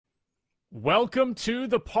Welcome to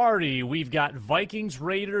the party. We've got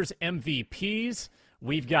Vikings-Raiders MVPs.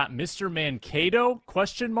 We've got Mr. Mankato, ?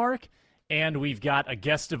 And we've got a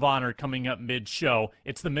guest of honor coming up mid-show.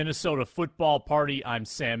 It's the Minnesota Football Party. I'm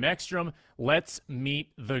Sam Ekstrom. Let's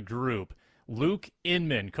meet the group. Luke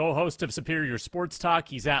Inman, co-host of Superior Sports Talk.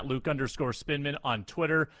 He's at Luke_Spinman on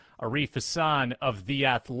Twitter. Arif Hassan of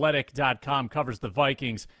TheAthletic.com covers the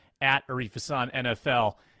Vikings at Arif Hassan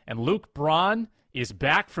NFL. And Luke Braun is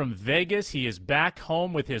back from Vegas. He is back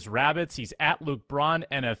home with his rabbits. He's at Luke Braun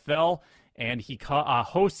NFL, and he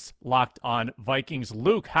hosts Locked On Vikings.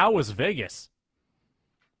 Luke, how was Vegas?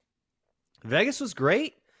 Vegas was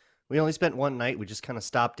great. We only spent one night. We just kind of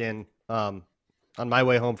stopped in on my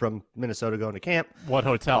way home from Minnesota going to camp. What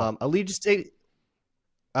hotel? Allegiant Stadium.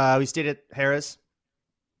 We stayed at Harrah's.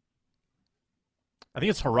 I think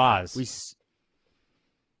it's Harrah's.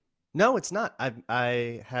 No, it's not.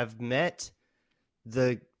 I have met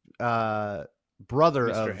the brother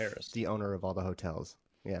Mr. of Harris, the owner of all the hotels.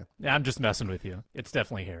 Yeah, I'm just messing with you. It's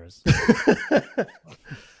definitely Harris.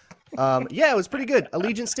 Yeah, it was pretty good.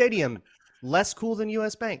 Allegiant Stadium, less cool than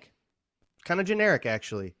US Bank. Kind of generic,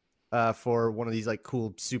 actually, for one of these like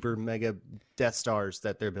cool, super mega Death Stars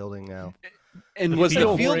that they're building now. And was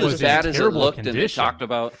the field as bad as it looked? And they talked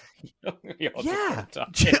about. Yeah,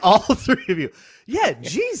 all three of you. Yeah,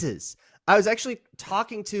 Jesus. I was actually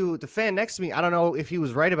talking to the fan next to me. I don't know if he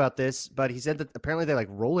was right about this, but he said that apparently they like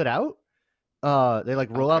roll it out. They like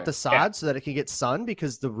roll out the sod so that it can get sun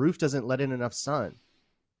because the roof doesn't let in enough sun.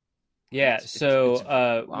 Yeah. So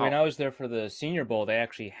wow. When I was there for the Senior Bowl, they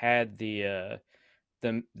actually had the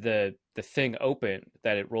thing open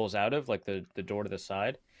that it rolls out of, like the door to the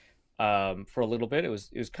side, for a little bit. It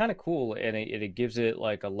was kind of cool, and it gives it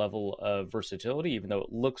like a level of versatility, even though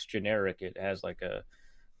it looks generic. It has like a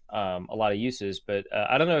lot of uses. But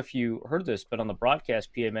I don't know if you heard this, but on the broadcast,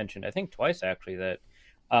 PA mentioned, I think twice actually, that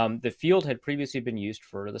the field had previously been used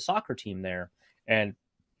for the soccer team there, and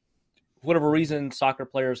for whatever reason, soccer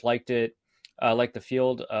players liked it, liked the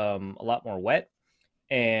field a lot more wet,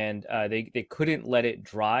 and they couldn't let it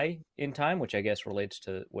dry in time, which I guess relates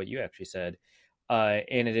to what you actually said,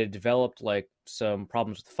 and it had developed like some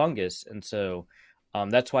problems with fungus, and so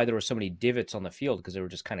that's why there were so many divots on the field, because they were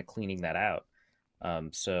just kind of cleaning that out.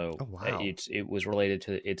 It was related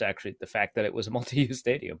to it's actually the fact that it was a multi-use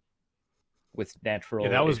stadium with natural.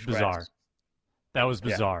 Yeah, that was bizarre. grass. That was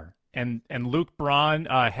bizarre. Yeah. And Luke Braun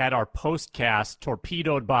had our postcast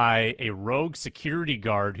torpedoed by a rogue security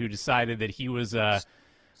guard who decided that he was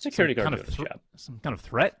security guard some kind of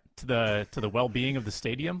threat to the well-being of the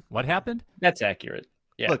stadium. What happened? That's accurate.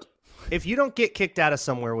 Yeah. Look, if you don't get kicked out of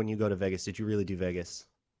somewhere when you go to Vegas, did you really do Vegas?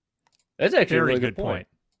 That's actually Very a really good point.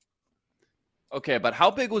 Okay, but how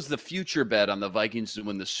big was the future bet on the Vikings to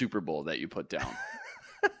win the Super Bowl that you put down?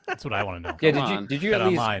 That's what I want to know. Yeah, did you at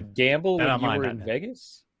least gamble when you were in Bet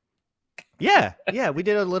Vegas? Yeah, we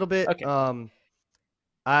did a little bit. Okay.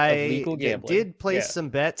 I legal gambling. did place some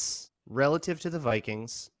bets relative to the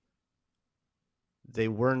Vikings. They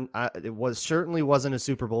weren't. It certainly wasn't a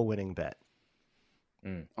Super Bowl winning bet.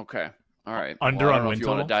 Okay. All right. Under I on don't know win if you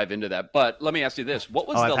want to total? dive into that, but let me ask you this: what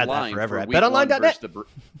was I've the had that line forever for at Week 1 betonline.net.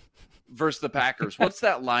 versus the Packers? What's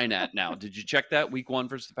that line at now? Did you check that Week 1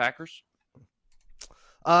 versus the Packers?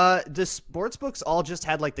 The sports books all just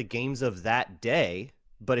had like the games of that day.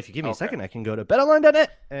 But if you give me a second, I can go to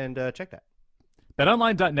betonline.net and check that.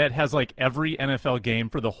 BetOnline.net has like every NFL game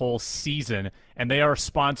for the whole season, and they are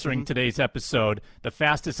sponsoring today's episode. The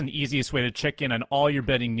fastest and easiest way to check in on all your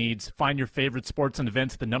betting needs. Find your favorite sports and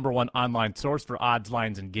events, the #1 online source for odds,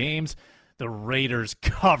 lines, and games. The Raiders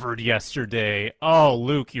covered yesterday. Oh,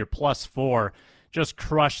 Luke, you're +4. Just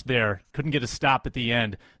crushed there. Couldn't get a stop at the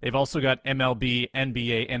end. They've also got MLB,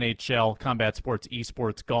 NBA, NHL, combat sports,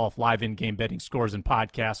 esports, golf, live in-game betting scores, and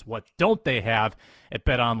podcasts. What don't they have at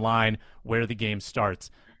BetOnline, where the game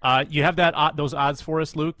starts? You have those odds for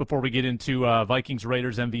us, Luke, before we get into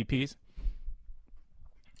Vikings-Raiders MVPs?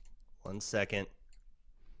 1 second.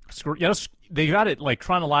 They got it like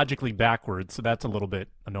chronologically backwards, so that's a little bit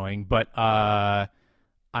annoying. But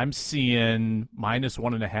I'm seeing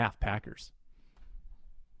 -1.5 Packers.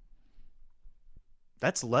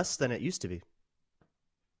 That's less than it used to be.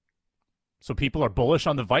 So people are bullish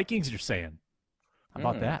on the Vikings, you're saying? How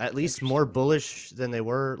about that? At least more bullish than they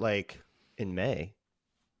were like in May.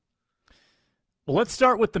 Well, let's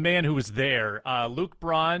start with the man who was there. Luke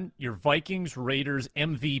Braun, your Vikings-Raiders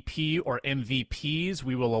MVP or MVPs.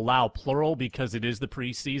 We will allow plural because it is the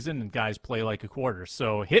preseason and guys play like a quarter.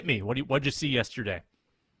 So hit me. What'd you see yesterday?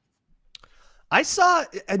 I saw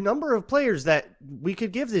a number of players that we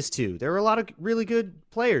could give this to. There were a lot of really good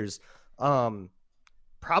players.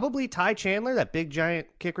 probably Ty Chandler, that big giant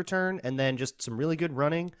kick return, and then just some really good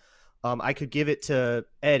running. I could give it to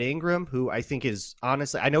Ed Ingram, who I think is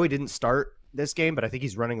honestly, I know he didn't start this game, but I think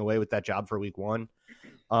he's running away with that job for week 1.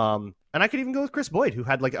 And I could even go with Chris Boyd, who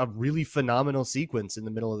had like a really phenomenal sequence in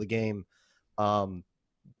the middle of the game,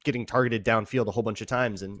 getting targeted downfield a whole bunch of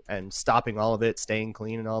times and stopping all of it, staying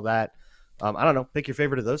clean and all that. I don't know. Pick your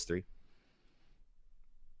favorite of those 3.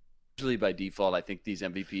 Usually by default, I think these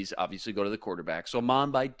MVPs obviously go to the quarterback. So Amon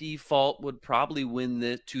by default would probably win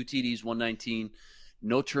the 2 TDs, 119,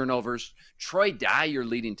 no turnovers. Troy Dye, your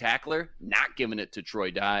leading tackler, not giving it to Troy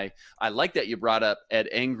Dye. I like that you brought up Ed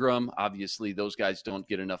Ingram. Obviously, those guys don't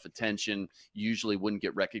get enough attention. Usually wouldn't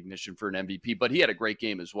get recognition for an MVP, but he had a great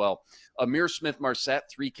game as well. Amir Smith-Marset,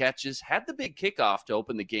 3 catches, had the big kickoff to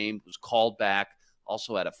open the game, was called back,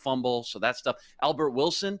 also had a fumble, so that stuff. Albert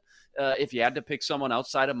Wilson, if you had to pick someone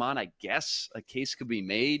outside of Mon, I guess a case could be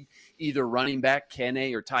made. Either running back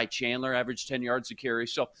Kene or Ty Chandler averaged 10 yards a carry.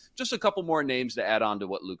 So just a couple more names to add on to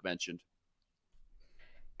what Luke mentioned.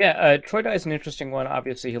 Yeah, Troy Dye is an interesting one.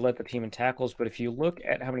 Obviously, he led the team in tackles, but if you look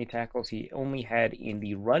at how many tackles he only had in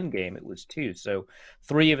the run game, it was 2. So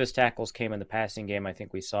 3 of his tackles came in the passing game. I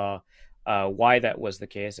think we saw why that was the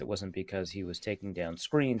case. It wasn't because he was taking down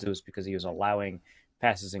screens. It was because he was allowing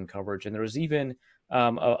passes in coverage. And there was even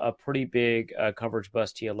a pretty big coverage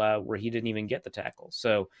bust he allowed where he didn't even get the tackle.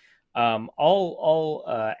 So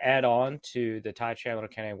I'll add on to the Ty Chandler,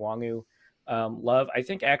 Kene Wangu love. I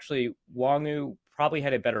think actually Wangu probably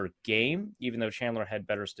had a better game, even though Chandler had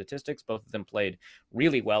better statistics. Both of them played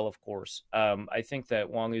really well, of course. I think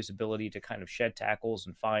that Wangu's ability to kind of shed tackles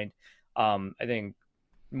and find, I think,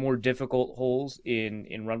 more difficult holes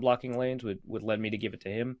in run blocking lanes would led me to give it to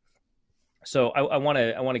him. So I want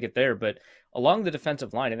to get there, but along the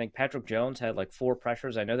defensive line, I think Patrick Jones had like 4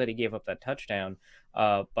 pressures. I know that he gave up that touchdown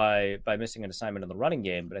by missing an assignment in the running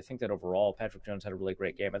game, but I think that overall Patrick Jones had a really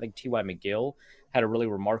great game. I think T.Y. McGill had a really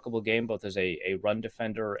remarkable game, both as a run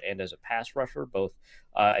defender and as a pass rusher. Both,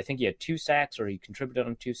 I think he had 2 sacks, or he contributed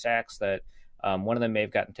on 2 sacks that one of them may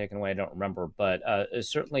have gotten taken away. I don't remember, but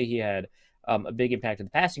certainly he had a big impact in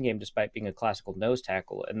the passing game, despite being a classical nose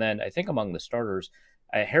tackle. And then I think among the starters,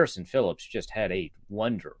 Harrison Phillips just had a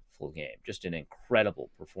wonderful game, just an incredible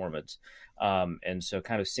performance. And so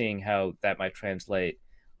kind of seeing how that might translate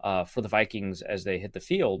for the Vikings as they hit the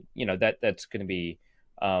field, that's going to be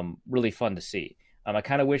really fun to see. I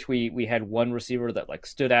kind of wish we had one receiver that like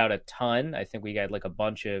stood out a ton. I think we got like a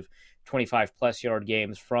bunch of 25-plus yard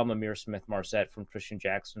games from Amir Smith-Marset, from Christian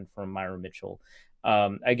Jackson, from Myron Mitchell.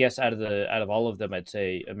 I guess out of all of them, I'd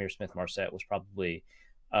say Amir Smith-Marset was probably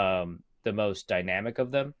the most dynamic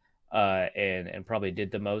of them, and probably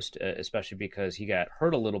did the most, especially because he got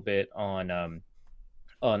hurt a little bit on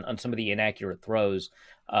some of the inaccurate throws,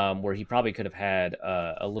 where he probably could have had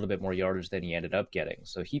a little bit more yardage than he ended up getting.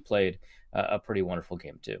 So he played a pretty wonderful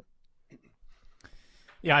game too.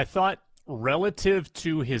 Yeah, I thought relative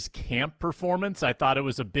to his camp performance, I thought it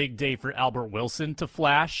was a big day for Albert Wilson to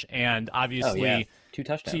flash, and obviously 2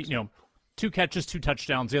 touchdowns. 2 catches, 2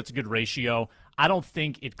 touchdowns. That's a good ratio. I don't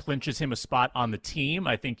think it clinches him a spot on the team.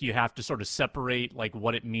 I think you have to sort of separate like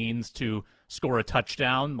what it means to score a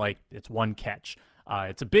touchdown. Like it's 1 catch.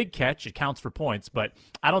 It's a big catch. It counts for points, but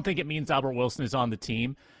I don't think it means Albert Wilson is on the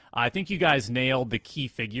team. I think you guys nailed the key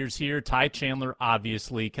figures here. Ty Chandler,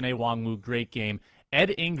 obviously. Kene Wangu, great game.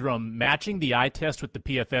 Ed Ingram matching the eye test with the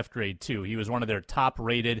PFF grade, too. He was one of their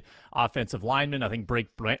top-rated offensive linemen. I think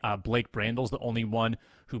Blake Brandel's the only one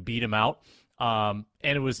who beat him out. And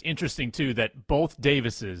it was interesting, too, that both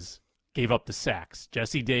Davises gave up the sacks,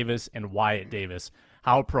 Jesse Davis and Wyatt Davis.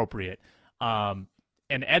 How appropriate. And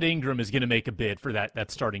Ed Ingram is going to make a bid for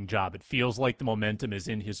that starting job. It feels like the momentum is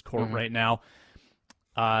in his court right now.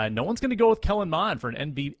 No one's going to go with Kellen Mond for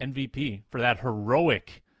an MVP for that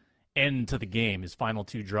heroic end to the game, his final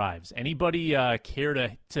 2 drives. Anybody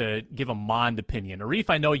care to give a Mond opinion? Arif,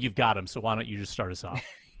 I know you've got him, so why don't you just start us off?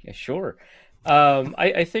 Yeah, sure.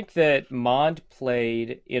 I think that Mond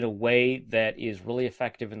played in a way that is really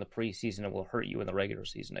effective in the preseason and will hurt you in the regular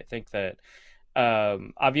season. I think that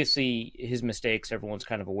obviously his mistakes, everyone's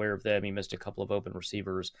kind of aware of them. He missed a couple of open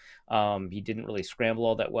receivers. He didn't really scramble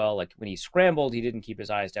all that well. Like when he scrambled, he didn't keep his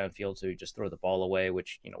eyes downfield, so he just throw the ball away,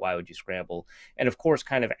 which, why would you scramble? And of course,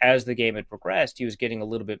 kind of as the game had progressed, he was getting a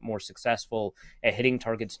little bit more successful at hitting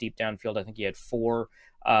targets deep downfield. I think he had 4,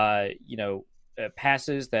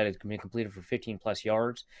 passes that had been completed for 15 plus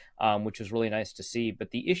yards, which was really nice to see.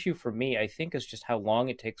 But the issue for me, I think, is just how long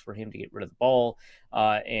it takes for him to get rid of the ball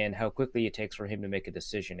and how quickly it takes for him to make a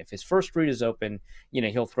decision. If his first read is open,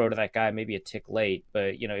 he'll throw to that guy maybe a tick late.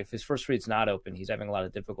 But, if his first read's not open, he's having a lot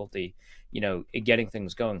of difficulty, in getting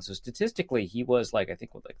things going. So statistically, he was I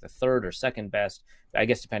think the third or second best, I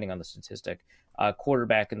guess, depending on the statistic,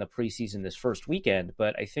 quarterback in the preseason this first weekend.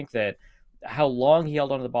 But I think that how long he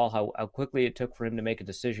held onto the ball, how quickly it took for him to make a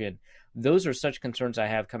decision, those are such concerns I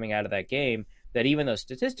have coming out of that game, that even though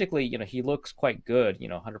statistically, he looks quite good,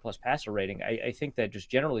 100 plus passer rating, I think that just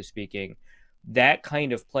generally speaking, that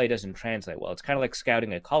kind of play doesn't translate well. It's kind of like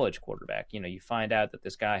scouting a college quarterback. You find out that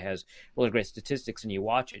this guy has really great statistics and you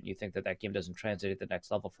watch it and you think that game doesn't translate at the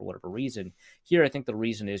next level for whatever reason. Here, I think the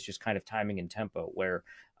reason is just kind of timing and tempo, where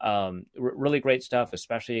really great stuff,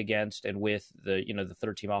 especially against and with the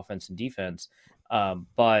third team offense and defense.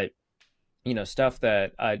 But stuff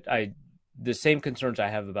that the same concerns I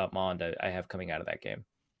have about Mond, I have coming out of that game.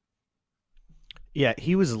 Yeah,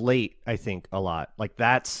 he was late, I think, a lot.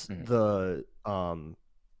 That's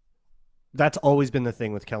that's always been the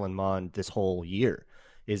thing with Kellen Mond this whole year,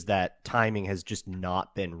 is that timing has just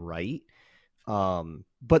not been right.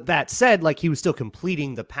 But that said, he was still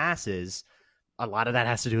completing the passes. A lot of that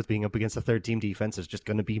has to do with being up against a third team defense. There's just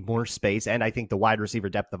going to be more space. And I think the wide receiver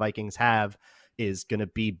depth the Vikings have is going to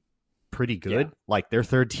be pretty good. Yeah. Their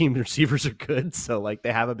third team receivers are good. So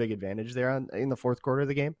they have a big advantage there in the fourth quarter of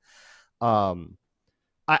the game.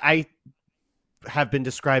 I have been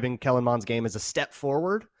describing Kellen Mond's game as a step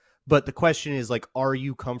forward, but the question is are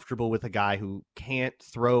you comfortable with a guy who can't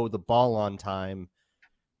throw the ball on time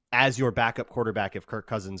as your backup quarterback if Kirk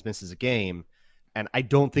Cousins misses a game? And I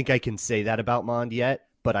don't think I can say that about Mond yet,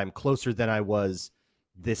 but I'm closer than I was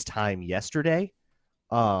this time yesterday.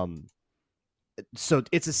 So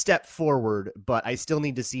it's a step forward, but I still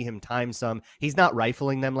need to see him time some. He's not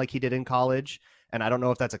rifling them like he did in college. And I don't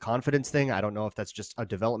know if that's a confidence thing. I don't know if that's just a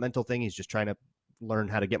developmental thing. He's just trying to learn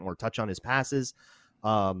how to get more touch on his passes.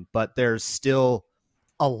 But there's still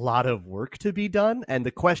a lot of work to be done. And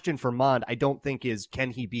the question for Mond, I don't think is,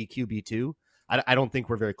 can he be QB2? I don't think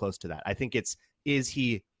we're very close to that. I think is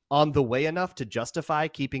he on the way enough to justify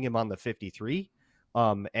keeping him on the 53?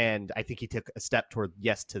 And I think he took a step toward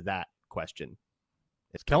yes to that question.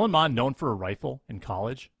 Is Kellen Mond known for a rifle in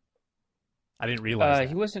college? I didn't realize that.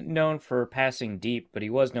 He wasn't known for passing deep, but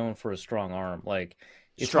he was known for a strong arm.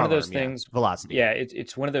 It's strong one of those arm, things. Yeah. Velocity. Yeah,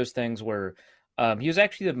 it's one of those things where he was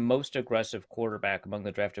actually the most aggressive quarterback among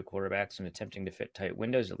the drafted quarterbacks in attempting to fit tight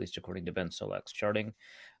windows, at least according to Ben Solak's charting.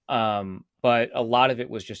 But a lot of it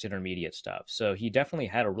was just intermediate stuff. So he definitely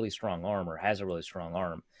had a really strong arm, or has a really strong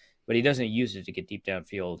arm, but he doesn't use it to get deep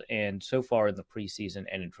downfield. And so far in the preseason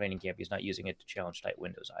and in training camp, he's not using it to challenge tight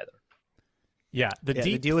windows either. Yeah, the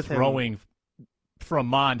deep throwing from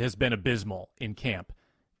Mond has been abysmal in camp.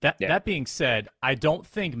 That being said, I don't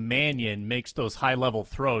think Mannion makes those high-level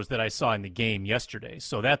throws that I saw in the game yesterday.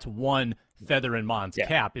 So that's one feather in Mond's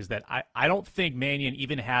cap, is that I don't think Mannion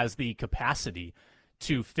even has the capacity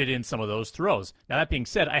to fit in some of those throws. Now, that being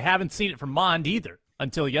said, I haven't seen it from Mond either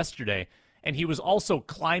until yesterday, and he was also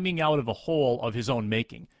climbing out of a hole of his own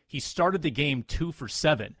making. He started the game 2 for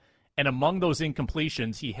 7, and among those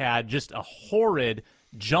incompletions, he had just a horrid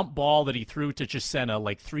jump ball that he threw to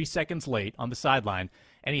Chisena 3 seconds late on the sideline,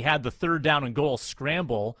 and he had the 3rd down and goal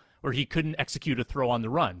scramble where he couldn't execute a throw on the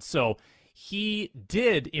run. So he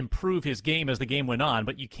did improve his game as the game went on,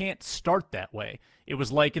 but you can't start that way. It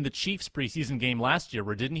was like in the Chiefs preseason game last year,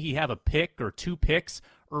 where didn't he have a pick or 2 picks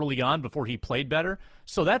early on before he played better?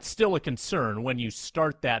 So that's still a concern when you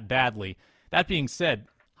start that badly. That being said,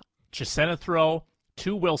 Chisena throw,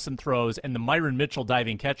 2 Wilson throws, and the Myron Mitchell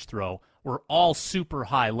diving catch throw were all super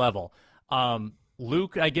high level.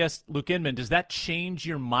 Luke Inman, does that change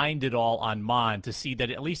your mind at all on Mond to see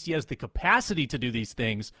that at least he has the capacity to do these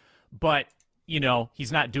things, but,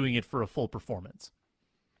 he's not doing it for a full performance?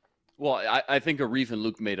 Well, I think Arif and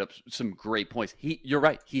Luke made up some great points. You're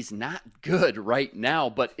right. He's not good right now,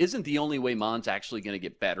 but isn't the only way Mond's actually going to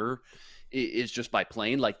get better is just by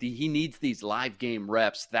playing? He needs these live game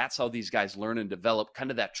reps. That's how these guys learn and develop, kind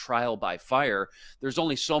of that trial by fire. There's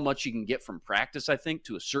only so much you can get from practice, I think,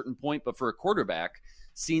 to a certain point. But for a quarterback,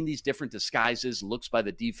 seeing these different disguises, looks by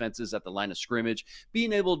the defenses at the line of scrimmage,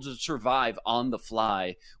 being able to survive on the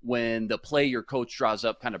fly when the play your coach draws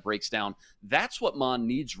up kind of breaks down, that's what Mond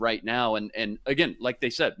needs right now. And again, like they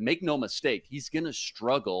said, make no mistake, he's going to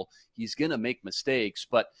struggle. He's going to make mistakes.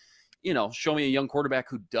 But show me a young quarterback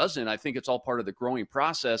who doesn't. I think it's all part of the growing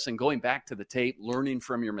process and going back to the tape, learning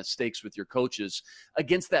from your mistakes with your coaches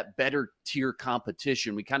against that better tier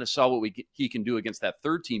competition. We kind of saw what he can do against that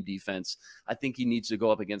third team defense. I think he needs to go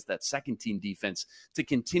up against that second team defense to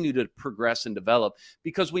continue to progress and develop,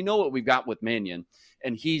 because we know what we've got with Mannion.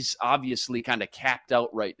 And he's obviously kind of capped out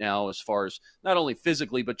right now as far as not only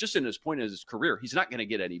physically, but just in his point of his career. He's not going to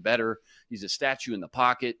get any better. He's a statue in the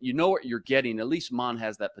pocket. You know what you're getting. At least Mon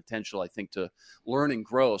has that potential, I think, to learn and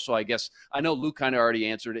grow. So I guess I know Luke kind of already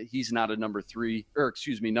answered it. He's not a number 2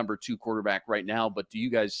 quarterback right now. But do you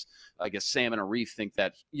guys, I guess Sam and Arif, think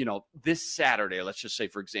that, this Saturday, let's just say,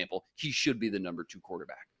 for example, he should be the number 2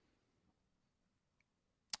 quarterback?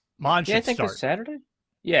 Mon should I think start. this Saturday.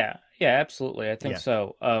 Yeah, absolutely. I think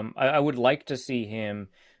so. I would like to see him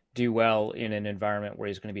do well in an environment where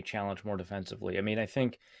he's going to be challenged more defensively. I mean, I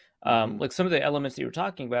think like some of the elements that you were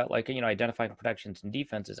talking about, like, identifying protections and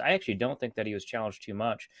defenses, I actually don't think that he was challenged too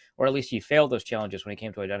much, or at least he failed those challenges when he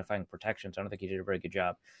came to identifying protections. I don't think he did a very good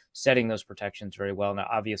job setting those protections very well. Now,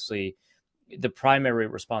 obviously, the primary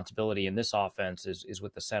responsibility in this offense is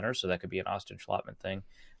with the center, so that could be an Austin Schlottmann thing.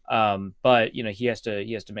 But he has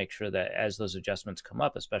to make sure that as those adjustments come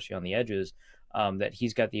up, especially on the edges, that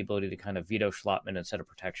he's got the ability to kind of veto Schlottmann and set a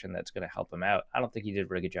protection that's going to help him out. I don't think he did a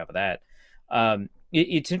very good job of that.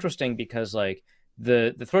 It's interesting because like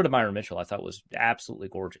the throw to Myron Mitchell, I thought was absolutely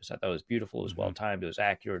gorgeous. I thought it was beautiful. It was well timed. It was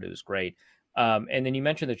accurate. It was great. And then you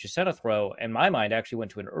mentioned the Chisena throw, and my mind actually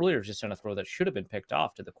went to an earlier Chisena throw that should have been picked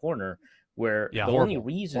off to the corner, where the only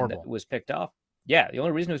reason that it was picked off. Yeah, the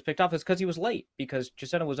only reason it was picked off is because he was late, because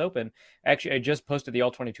Chisena was open. Actually, I just posted the all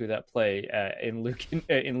 22 of that play in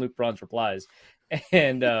Luke Braun's replies,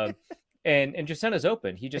 and Chisena's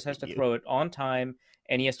open. He just has to throw it on time,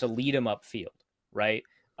 and he has to lead him upfield, right?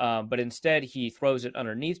 But instead, he throws it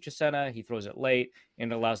underneath Chisena. He throws it late,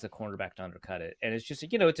 and it allows the cornerback to undercut it. And it's just,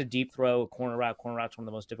 it's a deep throw, a corner route. Corner route's one of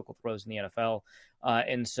the most difficult throws in the NFL,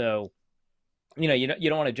 and so, you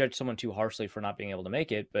don't want to judge someone too harshly for not being able to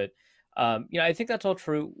make it, but. I think that's all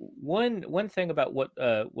true. One thing about what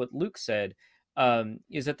Luke said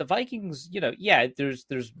is that the Vikings,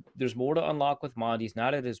 there's more to unlock with Mond. He's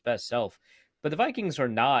not at his best self, but the Vikings are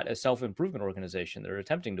not a self-improvement organization. They're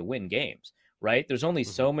attempting to win games, right? There's only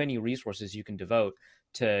so many resources you can devote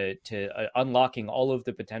to unlocking all of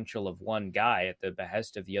the potential of one guy at the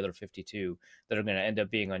behest of the other 52 that are going to end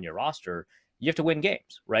up being on your roster. You have to win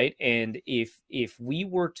games, right? And if we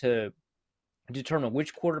were to determine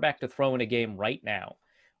which quarterback to throw in a game right now,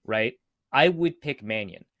 right, I would pick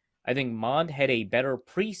Mannion. I think Mond had a better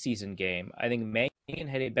preseason game. I think Mannion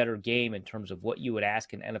had a better game in terms of what you would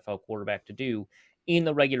ask an NFL quarterback to do in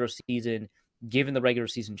the regular season, given the regular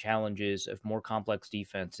season challenges of more complex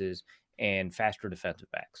defenses and faster defensive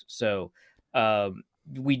backs. So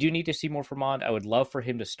we do need to see more from Mond. I would love for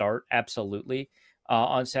him to start, absolutely,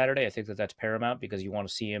 on Saturday. I think that's paramount because you want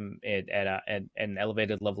to see him at an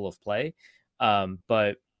elevated level of play.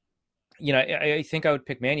 But I think I would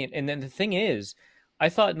pick Mannion. And then the thing is, I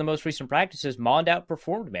thought in the most recent practices, Mond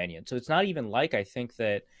outperformed Mannion. So it's not even like I think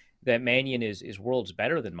that Mannion is worlds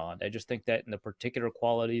better than Mond. I just think that in the particular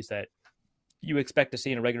qualities that you expect to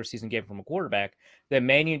see in a regular season game from a quarterback, that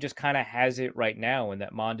Mannion just kind of has it right now, and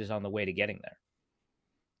that Mond is on the way to getting there.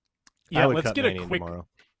 Yeah, let's get Mannion a quick. Tomorrow.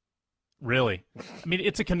 Really, I mean,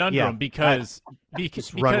 it's a conundrum because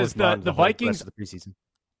the Vikings. Of the preseason.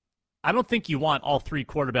 I don't think you want all 3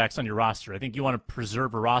 quarterbacks on your roster. I think you want to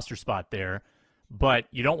preserve a roster spot there, but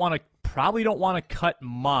you probably don't want to cut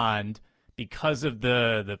Mond because of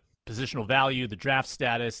the positional value, the draft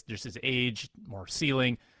status, just his age, more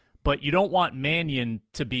ceiling. But you don't want Mannion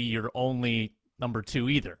to be your only number 2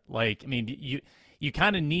 either. Like, I mean, you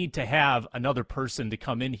kind of need to have another person to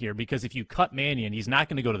come in here, because if you cut Mannion, he's not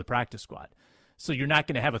going to go to the practice squad. So you're not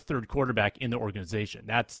going to have a third quarterback in the organization.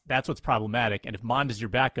 That's what's problematic. And if Mond is your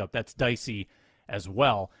backup, that's dicey as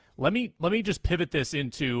well. Let me just pivot this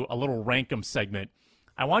into a little rank 'em segment.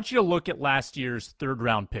 I want you to look at last year's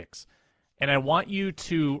third-round picks, and I want you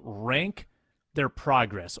to rank their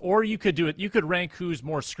progress. Or you could do it. You could rank who's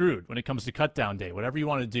more screwed when it comes to cutdown day, whatever you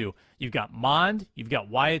want to do. You've got Mond, you've got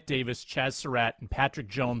Wyatt Davis, Chaz Surratt, and Patrick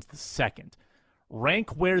Jones II.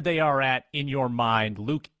 Rank where they are at in your mind.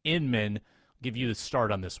 Luke Inman, give you the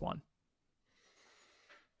start on this one.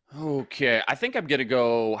 Okay, I think I'm going to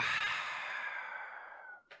go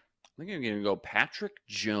Patrick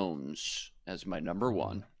Jones as my number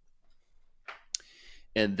 1.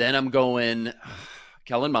 And then I'm going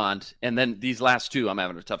Kellen Mond. And then these last 2, I'm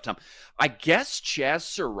having a tough time. I guess Chaz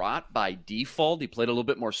Surratt by default. He played a little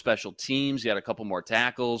bit more special teams. He had a couple more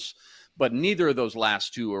tackles. But neither of those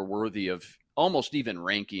last 2 are worthy of almost even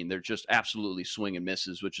ranking. They're just absolutely swing and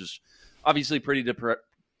misses, which is obviously pretty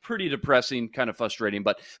depressing, kind of frustrating.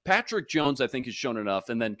 But Patrick Jones, I think, has shown enough.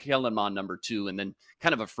 And then Kellen Mond, number 2, and then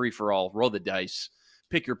kind of a free-for-all, roll the dice,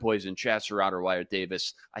 pick your poison, Chaz Surratt or Wyatt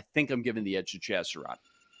Davis. I think I'm giving the edge to Chaz Surratt.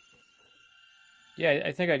 Yeah,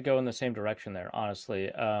 I think I'd go in the same direction there,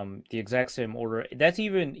 honestly. The exact same order. That's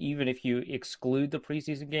even if you exclude the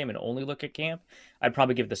preseason game and only look at camp, I'd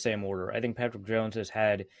probably give the same order. I think Patrick Jones has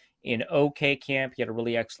had an okay camp. He had a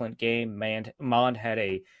really excellent game. Mond had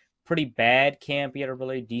a pretty bad camp. He had a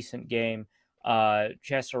really decent game.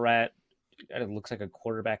 Chaz Surratt, it looks like a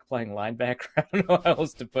quarterback playing linebacker. I don't know how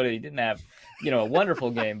else to put it. He didn't have, a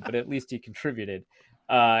wonderful game, but at least he contributed.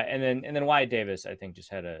 And then Wyatt Davis, I think,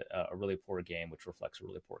 just had a really poor game, which reflects a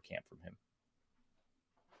really poor camp from him.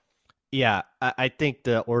 Yeah, I think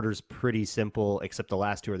the order's pretty simple, except the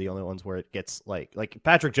last 2 are the only ones where it gets like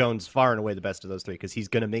Patrick Jones, far and away the best of those 3 because he's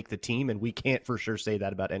going to make the team, and we can't for sure say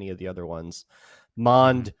that about any of the other ones.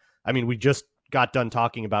 Mond, I mean, we just got done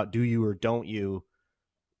talking about do you or don't you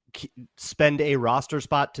spend a roster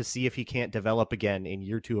spot to see if he can't develop again in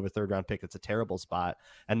year 2 of a 3rd-round pick. That's a terrible spot.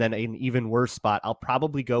 And then an even worse spot, I'll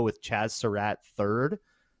probably go with Chaz Surratt 3rd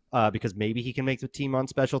because maybe he can make the team on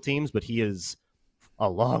special teams, but he is a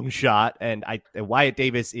long shot. And Wyatt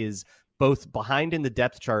Davis is both behind in the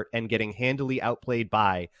depth chart and getting handily outplayed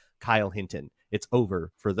by Kyle Hinton. It's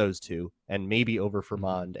over for those 2 and maybe over for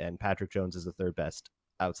Mond, and Patrick Jones is the 3rd best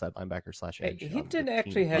outside linebacker / edge. Hinton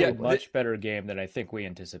actually had a much better game than I think we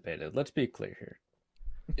anticipated. Let's be clear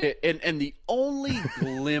here. And the only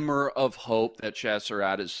glimmer of hope that Chaz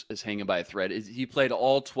Surratt is hanging by a thread is he played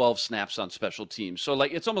all 12 snaps on special teams. So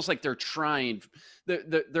like it's almost like they're trying,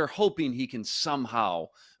 they're hoping he can somehow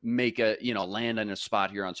make land in a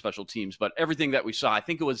spot here on special teams. But everything that we saw, I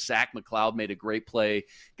think it was Zach McLeod made a great play,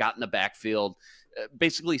 got in the backfield,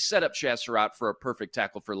 basically set up Chaz Surratt for a perfect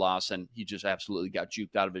tackle for loss, and he just absolutely got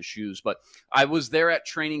juked out of his shoes. But I was there at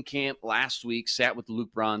training camp last week, sat with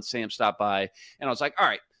Luke Braun, Sam stopped by, and I was like, all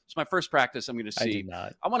right, it's my first practice. I'm going to see.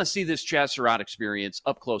 I want to see this Chaz Surratt experience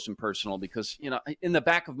up close and personal because, in the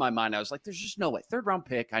back of my mind, I was like, there's just no way. 3rd-round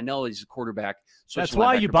pick. I know he's a quarterback. That's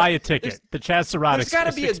why you buy a ticket. The Chaz Surratt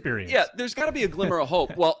experience. There's got to be a glimmer of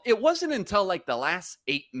hope. Well, it wasn't until like the last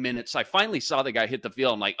 8 minutes I finally saw the guy hit the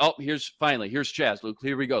field. I'm like, oh, here's Chaz. Luke,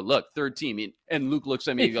 here we go. Look, 3rd team. And Luke looks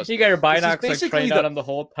at me and goes, you got your binocs trained on him the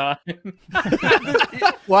whole time.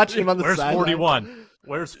 Watching him on the side. Where's 41?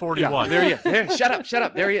 Where's 41? Yeah, there he is. There, shut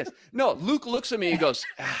up. There he is. No, Luke looks at me and goes,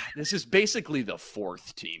 this is basically the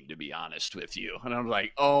 4th team, to be honest with you. And I'm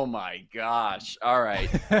like, oh, my gosh. All right.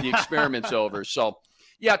 The experiment's over. So,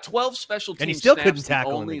 12 special team and he still snaps. Couldn't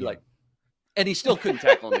tackle And he still couldn't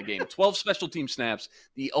tackle in the game. 12 special team snaps.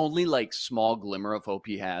 The only small glimmer of hope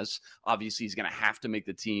he has. Obviously, he's going to have to make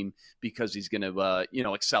the team because he's going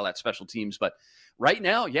to, excel at special teams. But right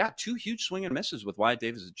now, 2 huge swing and misses with Wyatt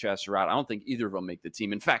Davis and Chaz Surratt. I don't think either of them make the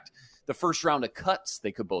team. In fact, the first round of cuts,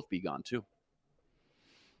 they could both be gone too.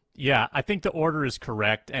 Yeah, I think the order is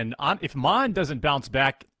correct. And if Mond doesn't bounce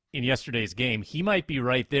back in yesterday's game, he might be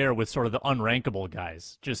right there with sort of the unrankable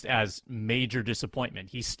guys, just as major disappointment.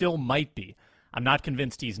 He still might be. I'm not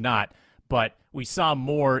convinced he's not, but we saw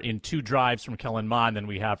more in 2 drives from Kellen Mond than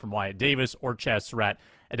we have from Wyatt Davis or Chaz Surratt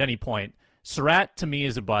at any point. Surratt, to me,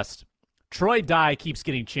 is a bust. Troy Dye keeps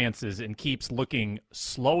getting chances and keeps looking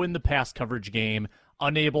slow in the pass coverage game,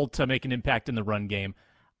 unable to make an impact in the run game.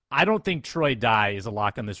 I don't think Troy Dye is a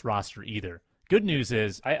lock on this roster either. Good news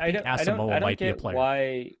is I think Asamoah might be a player.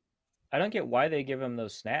 I don't get why they give him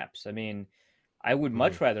those snaps. I mean, I would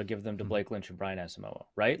much rather give them to Blake Lynch and Brian Asamoah,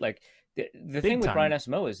 right? Like the thing with Brian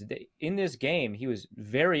Asamoah is that in this game he was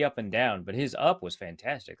very up and down, but his up was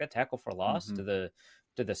fantastic. That tackle for loss to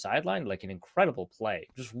the sideline, like an incredible play,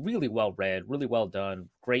 just really well read, really well done,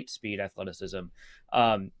 great speed, athleticism.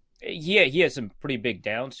 He has some pretty big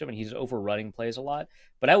downs to him, and he's overrunning plays a lot.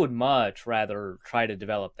 But I would much rather try to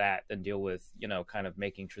develop that than deal with, kind of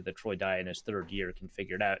making sure that Troy Dye in his 3rd year can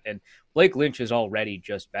figure it out. And Blake Lynch is already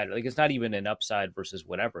just better. Like, it's not even an upside versus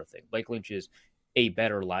whatever thing. Blake Lynch is a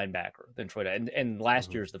better linebacker than Troy Dye. And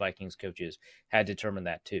last year's the Vikings coaches had determined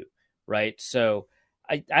that too, right? So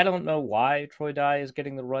I don't know why Troy Dye is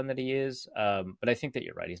getting the run that he is, but I think that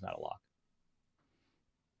you're right. He's not a lock.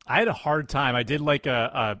 I had a hard time. I did like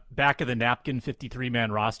a back-of-the-napkin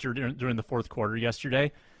 53-man roster during the 4th quarter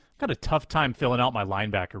yesterday. Got a tough time filling out my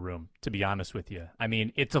linebacker room, to be honest with you. I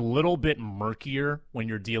mean, it's a little bit murkier when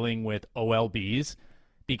you're dealing with OLBs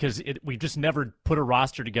because we just never put a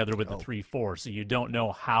roster together with the 3-4, so you don't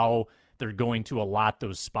know how they're going to allot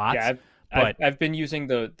those spots. Yeah, I've been using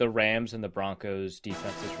the Rams and the Broncos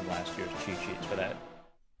defenses from last year's cheat sheets for that.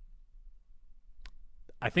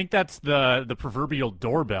 I think that's the proverbial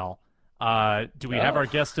doorbell. Do we have our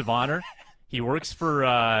guest of honor? He works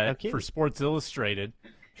for Sports Illustrated.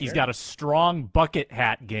 He's got a strong bucket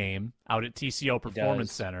hat game out at TCO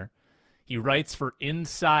Performance Center. He writes for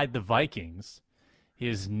Inside the Vikings.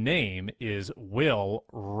 His name is Will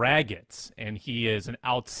Raggets, and he is an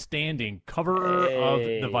outstanding cover of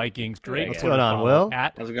the Vikings. Great. What's going on, Will?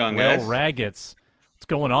 How's it going, Will guys? Raggets. What's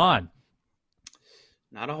going on?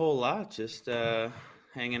 Not a whole lot. Just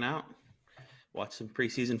hanging out. Watched some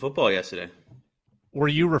preseason football yesterday. Were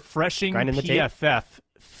you refreshing Grinding the tape? PFF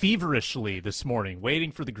feverishly this morning,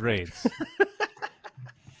 waiting for the grades?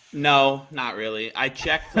 No, not really. I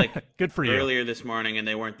checked Good for you. earlier this morning, and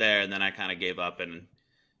they weren't there, and then I kind of gave up and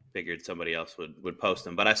figured somebody else would post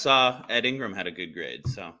them. But I saw Ed Ingram had a good grade,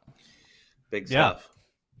 so big stuff.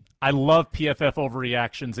 I love PFF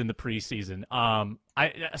overreactions in the preseason.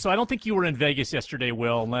 So I don't think you were in Vegas yesterday,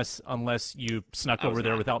 Will, unless you snuck over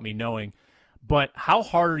there without me knowing. But how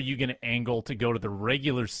hard are you going to angle to go to the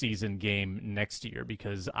regular season game next year?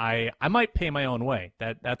 Because I might pay my own way.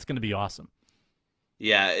 That's going to be awesome.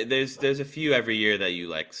 Yeah, there's a few every year that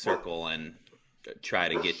you circle and try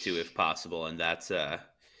to get to if possible, and that's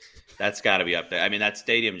got to be up there. I mean, that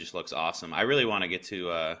stadium just looks awesome. I really want to get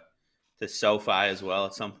to SoFi as well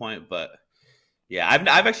at some point, but yeah,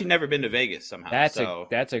 I've actually never been to Vegas somehow.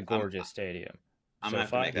 That's a gorgeous stadium. I'm gonna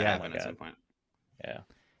have to make that happen at some point. Yeah.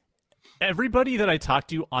 Everybody that I talk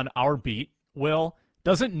to on our beat, Will,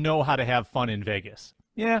 doesn't know how to have fun in Vegas.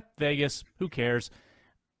 Yeah, Vegas, who cares?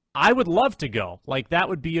 I would love to go. That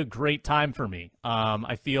would be a great time for me.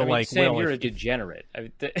 I feel Sam, Will, you're a degenerate.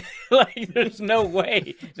 There's no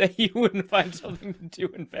way that you wouldn't find something to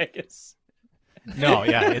do in Vegas. No,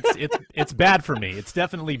 yeah, it's bad for me. It's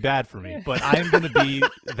definitely bad for me. But I'm going to be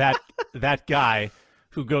that guy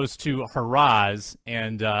who goes to Haraz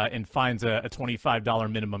and finds a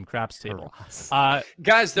 $25 minimum craps table.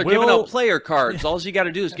 Guys, they're giving out player cards. All you got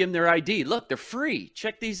to do is give them their ID. Look, they're free.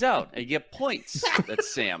 Check these out. And you get points.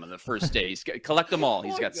 That's Sam on the first day. Collect them all.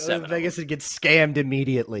 He's got 7. Vegas would get scammed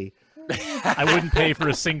immediately. I wouldn't pay for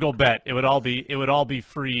a single bet. It would all be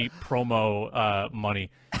free promo money.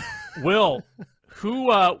 Will,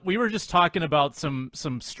 we were just talking about some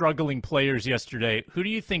struggling players yesterday. Who do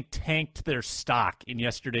you think tanked their stock in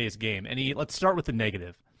yesterday's game? Let's start with the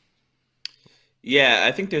negative. Yeah,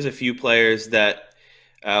 I think there's a few players that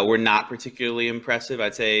were not particularly impressive.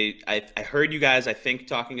 I'd say I heard you guys, I think,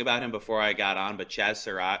 talking about him before I got on, but Chaz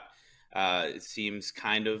Surratt it seems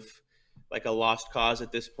kind of like a lost cause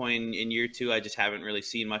at this point in year 2. I just haven't really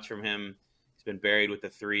seen much from him. He's been buried with the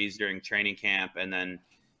threes during training camp, and then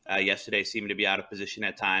yesterday seemed to be out of position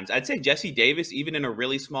at times. I'd say Jesse Davis, even in a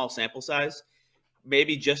really small sample size,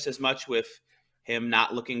 maybe just as much with him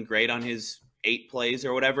not looking great on his 8 plays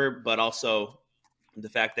or whatever, but also the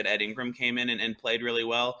fact that Ed Ingram came in and played really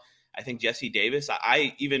well. I think Jesse Davis,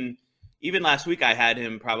 I even last week I had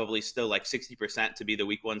him probably still 60% to be the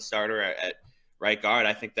week 1 starter at right guard.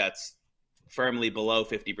 I think that's firmly below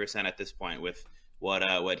 50% at this point with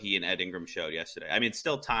what he and Ed Ingram showed yesterday. I mean, it's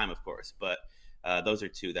still time, of course, but those are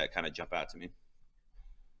 2 that kind of jump out to me.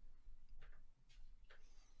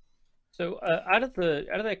 So out of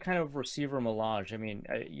that kind of receiver melange, I mean,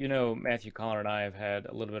 Matthew Collar and I have had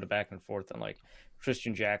a little bit of back and forth on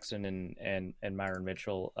Christian Jackson and Myron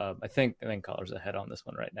Mitchell. I think Collar's ahead on this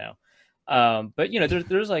one right now. But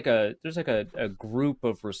there's a group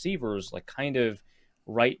of receivers kind of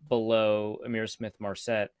right below Amir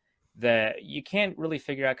Smith-Marset that you can't really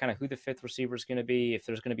figure out kind of who the 5th receiver is going to be, if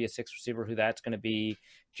there's going to be a 6th receiver, who that's going to be.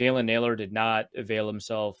 Jalen Naylor did not avail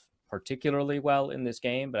himself particularly well in this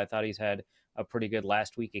game, but I thought he's had a pretty good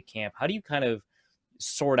last week at camp. How do you kind of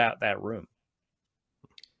sort out that room?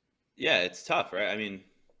 Yeah, it's tough, right? I mean,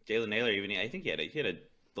 Jalen Naylor, I think he had a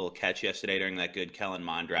little catch yesterday during that good Kellen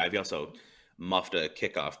Mond drive. He also muffed a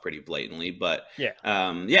kickoff pretty blatantly, but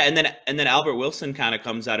and then Albert Wilson kind of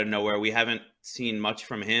comes out of nowhere. We haven't seen much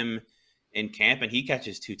from him in camp, and he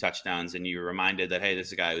catches 2 touchdowns, and you're reminded that, hey, this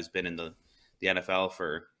is a guy who's been in the NFL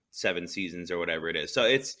for 7 seasons or whatever it is. So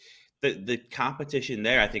it's the competition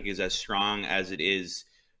there, I think, is as strong as it is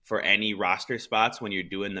for any roster spots when you're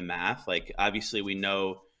doing the math. Obviously we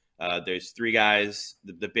know there's 3 guys,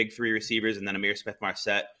 the big 3 receivers, and then Amir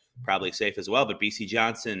Smith-Marset probably safe as well, but BC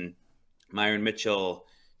Johnson, Myron Mitchell,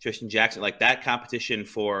 Tristan Jackson, that competition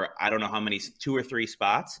for I don't know how many, 2 or 3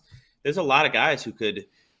 spots. There's a lot of guys who could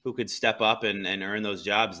step up and earn those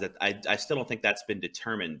jobs that I still don't think that's been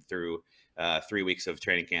determined through 3 weeks of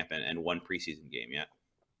training camp and 1 preseason game yet.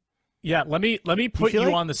 Yeah, let me put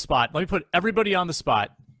you on the spot. Let me put everybody on the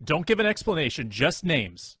spot. Don't give an explanation, just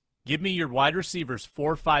names. Give me your wide receivers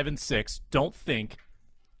 4, 5, and 6. Don't think.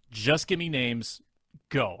 Just give me names.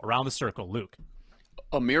 Go around the circle. Luke.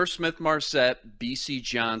 Amir Smith-Marset, BC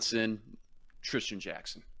Johnson, Tristan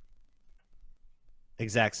Jackson.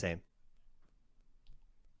 Exact same.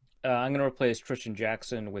 I'm going to replace Tristan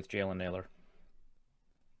Jackson with Jalen Naylor.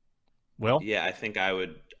 Will? Yeah, I think I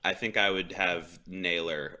would have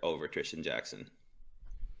Naylor over Tristan Jackson.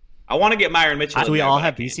 I want to get Myron Mitchell. Do we all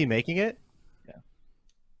have BC making it?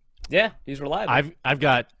 Yeah, he's reliable. I've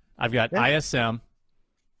got ISM,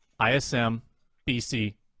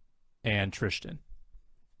 BC, and Tristan.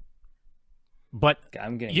 But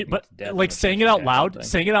saying it out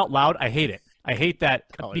loud, I hate it. I hate that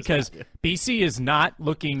because BC is not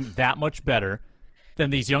looking that much better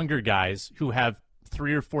than these younger guys who have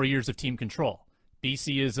 3 or 4 years of team control.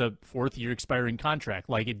 BC is a 4th-year expiring contract.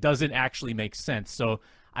 Like, it doesn't actually make sense. So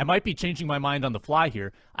I might be changing my mind on the fly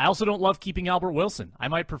here. I also don't love keeping Albert Wilson. I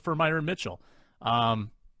might prefer Myron Mitchell.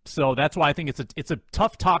 So that's why I think it's a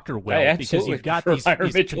tough talker, Will, because you've got these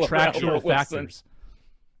contractual factors.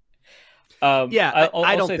 I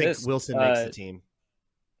don't think Wilson makes the team.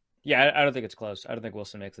 Yeah, I don't think it's close. I don't think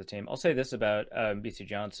Wilson makes the team. I'll say this about BC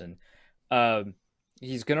Johnson.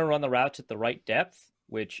 He's going to run the routes at the right depth,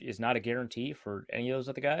 which is not a guarantee for any of those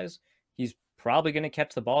other guys. He's probably going to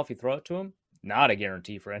catch the ball if you throw it to him. Not a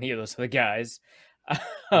guarantee for any of those other guys.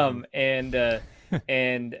 And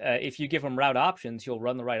if you give him route options, he'll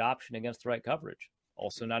run the right option against the right coverage.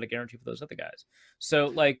 Also not a guarantee for those other guys. So,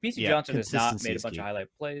 like, BC Johnson has not made a bunch of highlight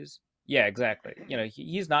plays. Yeah, exactly. You know,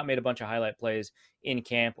 he's not made a bunch of highlight plays in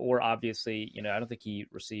camp, or obviously, you know, I don't think he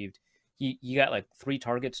received. He got like 3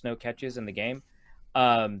 targets, no catches in the game.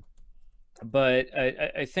 But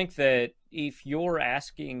I think that if you're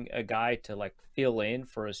asking a guy to like fill in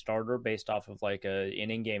for a starter based off of like an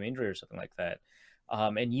in-game injury or something like that,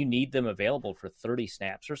 and you need them available for 30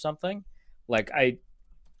 snaps or something, like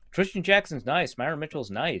Tristan Jackson's nice, Myron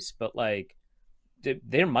Mitchell's nice, but like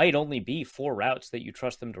there might only be 4 routes that you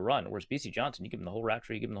trust them to run. Whereas BC Johnson, you give him the whole route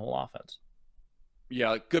tree, you give him the whole offense.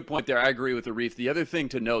 Yeah, good point there. I agree with Arif. The other thing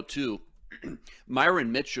to note too,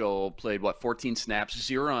 Myron Mitchell played 14 snaps,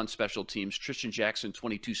 0 on special teams. Tristan Jackson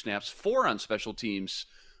 22 snaps, 4 on special teams.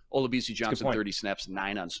 Olabisi Johnson 30 snaps,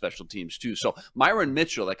 9 on special teams too. So Myron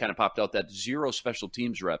Mitchell, that kind of popped out, that 0 special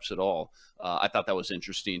teams reps at all. I thought that was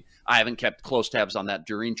interesting. I haven't kept close tabs on that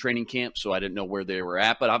during training camp, so I didn't know where they were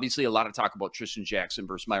at. But obviously a lot of talk about Tristan Jackson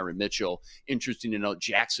versus Myron Mitchell. Interesting to note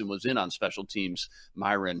Jackson was in on special teams.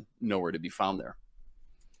 Myron nowhere to be found there.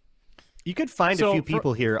 You could find a few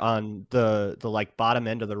people here on the like bottom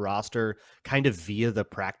end of the roster kind of via the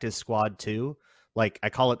practice squad too. Like I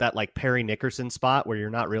call it that like Perry Nickerson spot where you're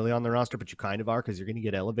not really on the roster, but you kind of are because you're going to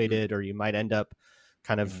get elevated, or you might end up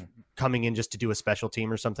kind of coming in just to do a special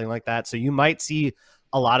team or something like that. So you might see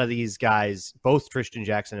a lot of these guys, both Tristan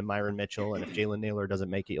Jackson and Myron Mitchell. And if Jalen Naylor doesn't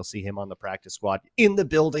make it, you'll see him on the practice squad in the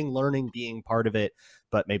building, learning, being part of it,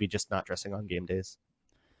 but maybe just not dressing on game days.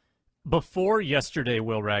 Before yesterday,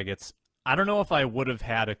 Will Raggets, I don't know if I would have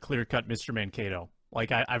had a clear-cut Mr. Mankato.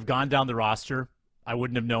 Like, I've gone down the roster. I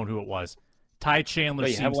wouldn't have known who it was. Ty Chandler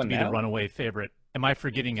seems to be the runaway favorite. Am I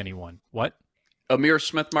forgetting anyone? What? Amir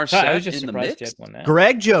Smith-Marset I was just in the surprised mix? you had one now.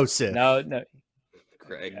 Greg Joseph. No.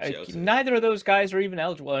 Greg Joseph. Neither of those guys are even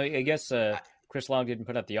eligible. I guess Chris Long didn't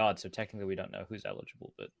put out the odds, so technically we don't know who's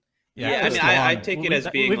eligible. But yeah, I mean, I take it as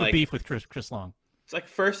being we have like a beef with Chris Long. It's like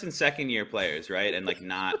first and second year players, right? And like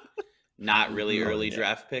not really early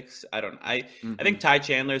draft picks. I think Ty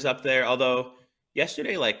Chandler's up there, although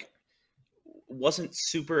yesterday like wasn't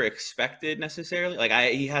super expected necessarily. Like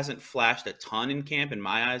he hasn't flashed a ton in camp in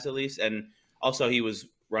my eyes at least, and also he was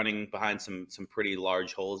running behind some pretty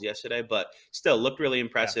large holes yesterday, but still looked really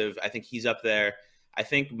impressive. Yeah. I think he's up there. I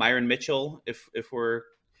think Myron Mitchell, if we're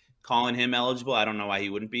calling him eligible, I don't know why he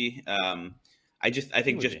wouldn't be. I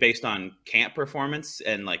think just based on camp performance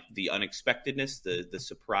and like the unexpectedness, the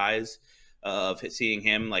surprise of seeing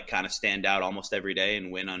him like kind of stand out almost every day and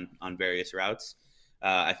win on various routes.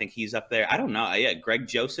 I think he's up there. I don't know. Yeah, Greg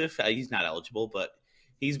Joseph, he's not eligible, but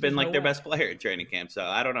he's been like their best player in training camp. So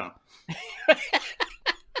I don't know.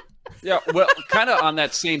 Yeah, well, kind of on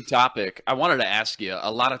that same topic, I wanted to ask you,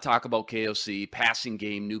 a lot of talk about KOC, passing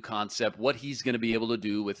game, new concept, what he's going to be able to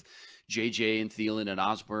do with JJ and Thielen and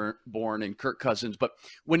Osborne and Kirk Cousins. But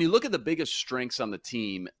when you look at the biggest strengths on the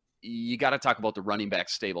team, you got to talk about the running back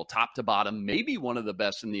stable, top to bottom, maybe one of the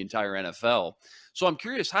best in the entire NFL. So I'm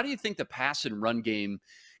curious, how do you think the pass and run game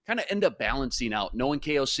kind of end up balancing out, knowing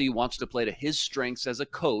KOC wants to play to his strengths as a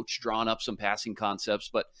coach, drawing up some passing concepts.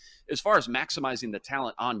 But as far as maximizing the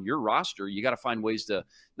talent on your roster, you got to find ways to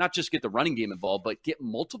not just get the running game involved, but get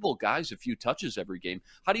multiple guys a few touches every game.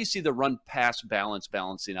 How do you see the run-pass balance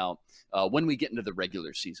balancing out when we get into the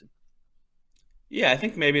regular season? Yeah, I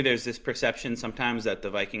think maybe there's this perception sometimes that the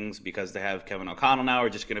Vikings, because they have Kevin O'Connell now, are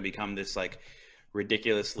just going to become this like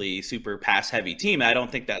ridiculously super pass-heavy team. I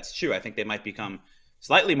don't think that's true. I think they might become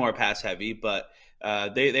slightly more pass-heavy, but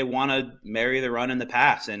they want to marry the run and the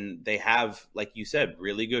pass, and they have, like you said,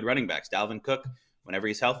 really good running backs. Dalvin Cook, whenever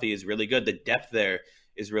he's healthy, is really good. The depth there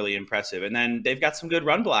is really impressive. And then they've got some good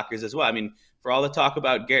run blockers as well. I mean, for all the talk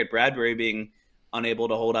about Garrett Bradbury being unable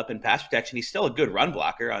to hold up in pass protection, he's still a good run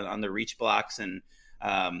blocker on the reach blocks, and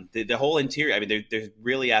the whole interior. I mean, they're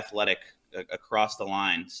really athletic across the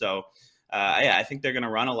line. So, yeah, I think they're going to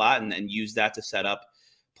run a lot and use that to set up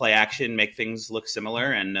play action, make things look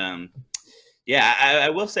similar. And yeah, I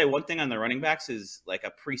will say one thing on the running backs is like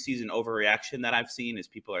a preseason overreaction that I've seen is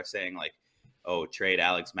people are saying like, oh, trade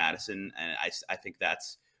Alex Madison. And I think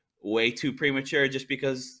that's way too premature just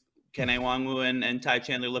because Kene Nwangwu and Ty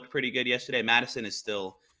Chandler looked pretty good yesterday. Madison is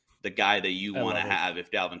still the guy that you want to have if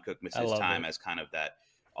Dalvin Cook misses time as kind of that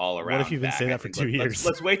all-around. What if you've been saying that for 2 years?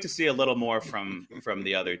 Let's wait to see a little more from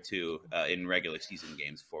the other two in regular season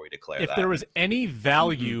games before we declare that. If there was any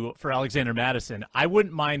value for Alexander Madison, I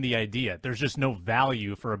wouldn't mind the idea. There's just no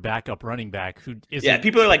value for a backup running back who isn't. Yeah,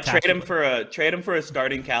 people are like trade him for a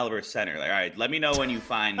starting caliber center. Like, all right, let me know when you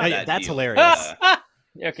find that. That's deal. hilarious.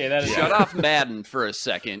 Okay, that is shut off Madden for a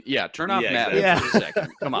second. Yeah, turn off Madden for a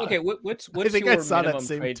second. Come on. Okay, what's your minimum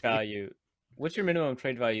trade value? What's your minimum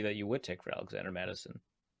trade value that you would take for Alexander Madison?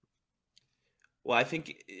 Well, I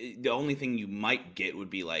think the only thing you might get would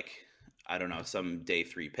be like, I don't know, some day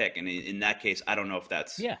 3 pick. And in that case, I don't know if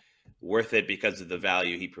that's worth it because of the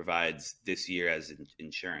value he provides this year as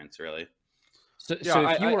insurance, really. So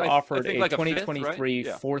if you were offered a 2023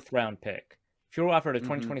 fourth round pick, if you were offered a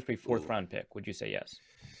 2023 fourth round pick, would you say yes?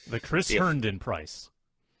 The Chris Herndon price.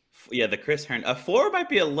 Yeah, the Chris Herndon. A 4 might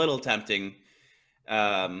be a little tempting.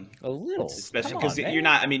 A little. Especially because you're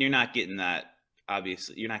not getting that,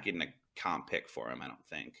 obviously. You're not getting a comp pick for him, I don't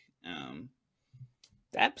think.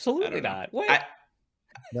 Absolutely not.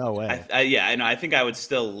 No way. I think I would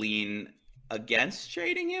still lean against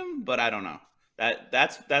trading him, but I don't know.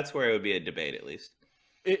 That's where it would be a debate at least.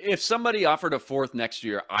 If somebody offered a 4th next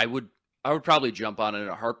year, I would probably jump on it in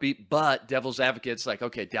a heartbeat. But devil's advocate's like,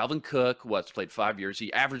 okay, Dalvin Cook, played 5 years.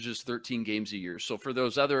 He averages 13 games a year. So for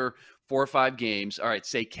those other 4 or 5 games, all right,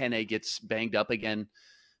 say Kene gets banged up again.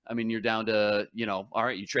 I mean, you're down to, all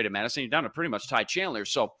right, you traded Madison, you're down to pretty much Ty Chandler.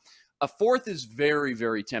 So a 4th is very,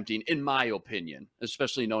 very tempting, in my opinion,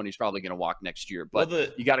 especially knowing he's probably going to walk next year.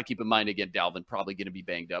 But you got to keep in mind, again, Dalvin probably going to be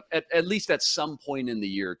banged up, at least at some point in the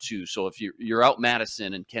year, too. So if you're out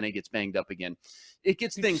Madison and Kene gets banged up again, it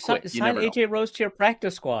gets things quick. Sign AJ Rose to your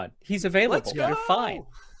practice squad. He's available. You're fine.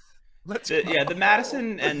 The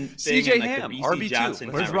Madison and CJ Ham, the BC RB2.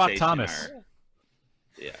 Johnson. Where's Rock Thomas?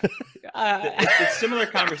 Yeah, it's similar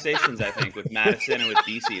conversations, I think, with Madison and with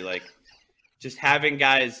BC. Like, just having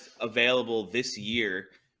guys available this year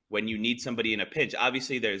when you need somebody in a pinch.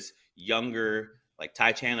 Obviously, there's younger, like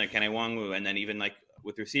Ty Chandler, Kene Nwangwu, and then even like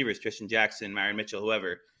with receivers, Tristan Jackson, Myron Mitchell,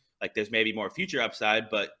 whoever. Like, there's maybe more future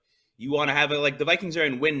upside, but you want to have like the Vikings are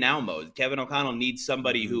in win now mode. Kevin O'Connell needs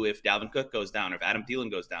somebody who, if Dalvin Cook goes down or if Adam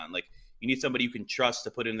Thielen goes down, like you need somebody you can trust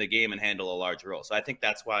to put in the game and handle a large role. So I think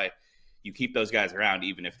that's why you keep those guys around,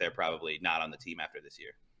 even if they're probably not on the team after this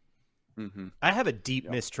year. Mm-hmm. I have a deep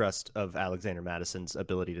mistrust of Alexander Madison's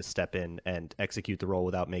ability to step in and execute the role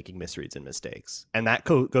without making misreads and mistakes. And that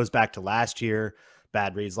goes back to last year,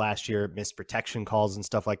 bad reads last year, missed protection calls and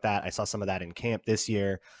stuff like that. I saw some of that in camp this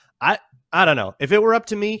year. I don't know. If it were up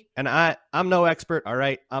to me, and I'm no expert, all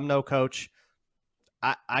right, I'm no coach,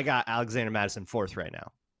 I got Alexander Madison 4th right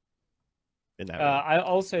now.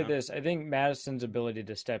 I'll say this. I think Madison's ability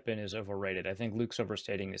to step in is overrated. I think Luke's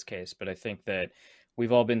overstating his case, but I think that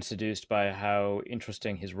we've all been seduced by how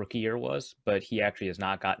interesting his rookie year was, but he actually has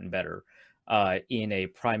not gotten better in a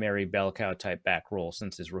primary bell cow type back role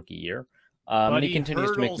since his rookie year. And he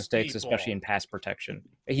continues to make mistakes, especially in pass protection.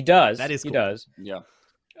 He does. That is cool. He does. Yeah.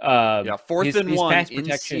 4th and 1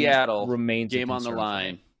 in Seattle, remains game on the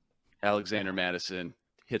line. Alexander Madison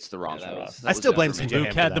hits the wrong spot. I still blame CJ.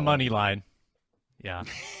 Luke had the money line. Yeah.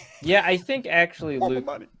 Yeah, I think actually Luke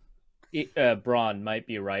Braun might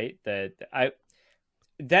be right that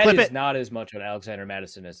is not as much on Alexander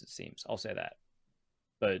Madison as it seems. I'll say that.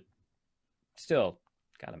 But still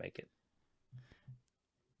gotta make it.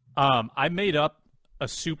 I made up a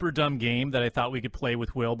super dumb game that I thought we could play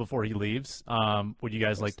with Will before he leaves. Would you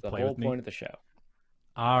guys like to play with me? The whole point of the show.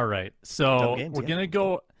 All right. So games, we're going to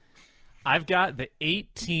go. I've got the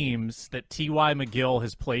 8 teams that T.Y. McGill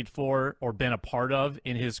has played for or been a part of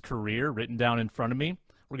in his career written down in front of me.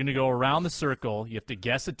 We're going to go around the circle. You have to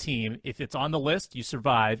guess a team. If it's on the list, you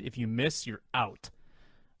survive. If you miss, you're out.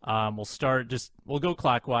 We'll go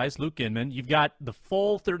clockwise. Luke Inman, you've got the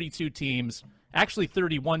full 32 teams, actually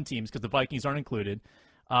 31 teams because the Vikings aren't included.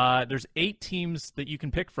 There's 8 teams that you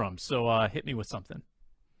can pick from, so hit me with something.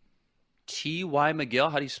 T.Y.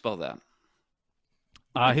 McGill, how do you spell that?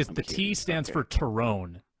 The T stands for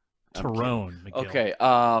Tyrone. Tyrone McGill.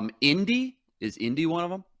 Okay. Indy? Is Indy one of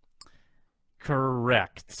them?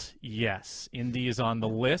 Correct. Yes. Indy is on the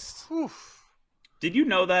list. Did you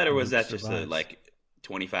know that, or was that just a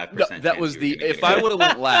 25%? No, that was if I would have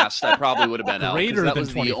went last, I probably would have been out. That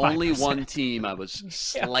was the only one team I was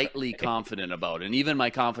slightly confident about. And even my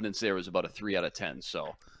confidence there was about a 3 out of 10.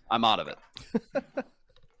 So I'm out of it.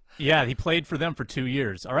 Yeah, he played for them for 2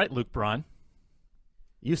 years. All right, Luke Braun.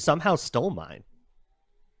 You somehow stole mine.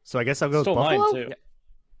 So I guess I'll go with Buffalo? Mine too. Yeah.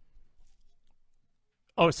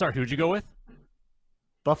 Oh, sorry. Who'd you go with?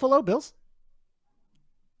 Buffalo Bills?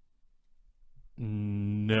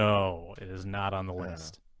 No, it is not on the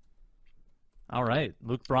list. All right,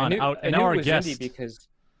 Luke Braun out. I And knew now it our was guest. Indy because,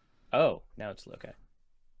 now it's okay.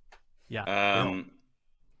 Yeah.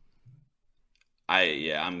 I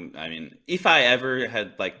mean, if I ever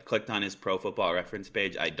had clicked on his Pro Football Reference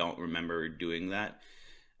page, I don't remember doing that.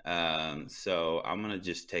 So I'm gonna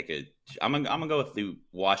just I'm gonna go with the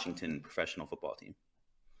Washington professional football team.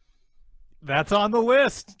 That's on the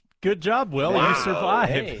list. Good job, Will. Wow. You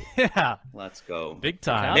survived. Hey. Yeah. Let's go. Big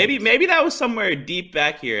time. Maybe that was somewhere deep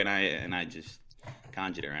back here, and I just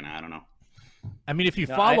conjured it right now. I don't know. I mean, if you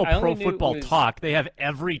No, follow I only Pro knew it Football was- Talk, they have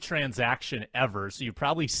every transaction ever, so you've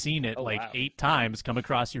probably seen it wow. 8 times come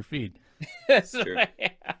across your feed. Sure.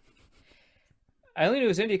 I only knew it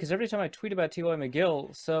was Indy because every time I tweet about T.Y.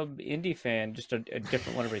 McGill, some Indy fan, just a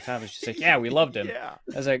different one every time, is just like, yeah, we loved him. Yeah.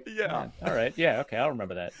 I was like, Yeah. all right, yeah, okay, I'll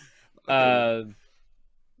remember that.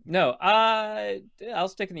 No, I'll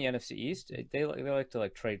stick in the NFC East. They like to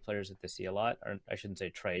trade players that they see a lot, or I shouldn't say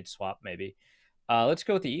trade, swap maybe. Let's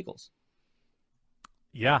go with the Eagles.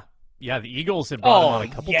 Yeah. Yeah, the Eagles have brought him on a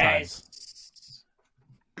couple yes.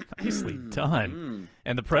 times. Nicely done.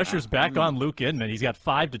 And the pressure's back on Luke Inman. He's got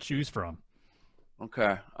 5 to choose from.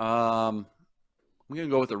 Okay. I'm going to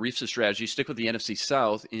go with the Reefs strategy. Stick with the NFC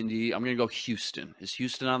South. Indy. I'm going to go Houston. Is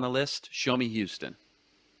Houston on the list? Show me Houston.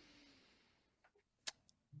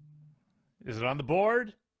 Is it on the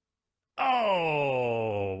board?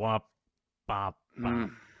 Oh, wop, bop, bop.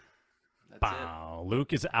 Bow.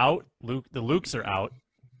 Luke is out. The Lukes are out.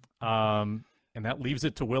 And that leaves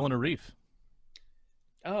it to Will and Arif.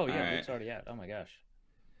 Oh yeah, All Luke's already out. Oh my gosh.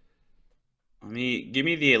 Give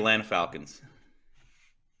me the Atlanta Falcons.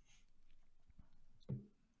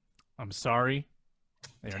 I'm sorry.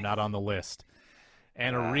 They are not on the list.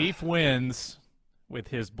 And Arif wins with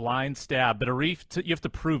his blind stab. But Arif, you have to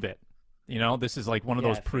prove it. You know, this is like one of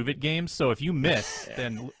those prove it games. So if you miss,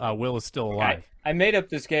 then Will is still alive. I made up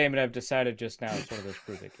this game, and I've decided just now it's one of those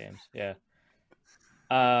prove it games. Yeah.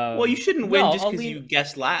 Well, you shouldn't win just because you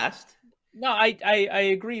guessed last. No, I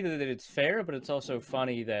agree that it's fair, but it's also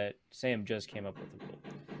funny that Sam just came up with the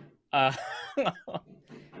rule.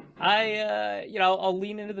 I'll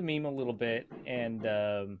lean into the meme a little bit, and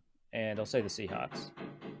I'll say the Seahawks.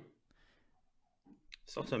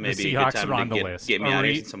 It's also maybe the a good Seahawks time are on to the list. get me out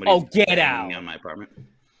of here. Somebody's get out me on my apartment.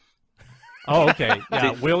 Oh, okay.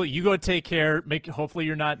 Yeah, Will, you go take care. Hopefully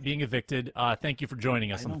you're not being evicted. Thank you for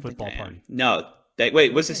joining us on the football party. No,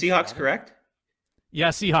 wait, was the Seahawks correct? Yeah,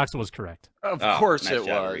 Seahawks was correct. Of course nice it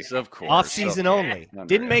job, was. Reef. Of course. Off-season only. No,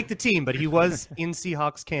 Didn't make the team, but he was in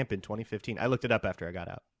Seahawks camp in 2015. I looked it up after I got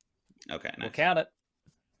out. Okay, nice. We'll count it.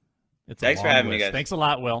 It's Thanks a for long having me, list. guys. Thanks a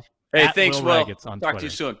lot, Will. Hey, At thanks, Will Will. Raggets on Talk Twitter. to you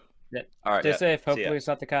soon. Yeah. All right. Stay safe. See ya. Hopefully it's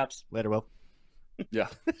not the cops. Later, Will. Yeah.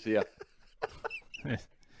 See ya.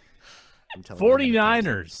 I'm telling you.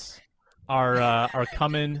 49ers are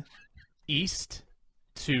coming east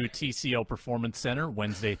to TCO Performance Center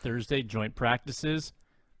Wednesday, Thursday, joint practices.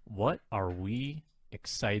 What are we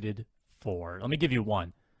excited for? Let me give you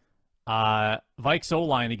one. Vikes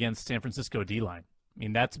O-line against San Francisco D-line. I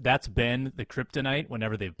mean, that's been the kryptonite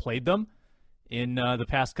whenever they've played them in the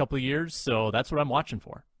past couple of years, so that's what I'm watching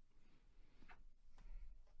for.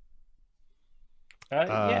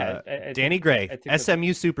 I Danny Gray, I think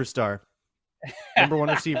SMU superstar, number 1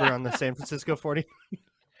 receiver on the San Francisco 40.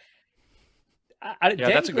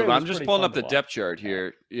 that's a good one. I'm just pulling up the depth chart Yeah.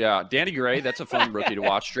 here. Yeah, Danny Gray, that's a fun rookie to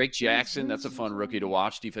watch. Drake Jackson, that's a fun rookie to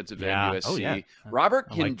watch. Defensive end, USC. Oh, yeah. Robert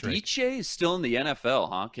I like Drake. Kindiche is still in the NFL,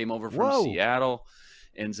 huh? Came over from Whoa. Seattle.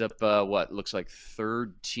 Ends up, looks like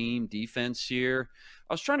third team defense here.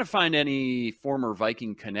 I was trying to find any former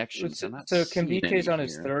Viking connections. I'm not So seeing Kindiche's any on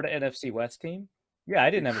his here. third NFC West team? Yeah, I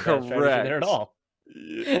didn't have a bad strategy there at all.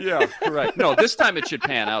 Yeah, correct. No, this time it should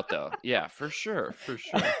pan out though. Yeah, for sure.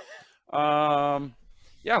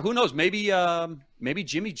 Yeah, who knows? Maybe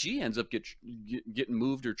Jimmy G ends up getting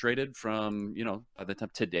moved or traded from by the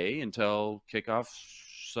time today until kickoff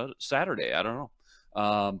Saturday. I don't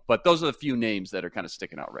know. But those are the few names that are kind of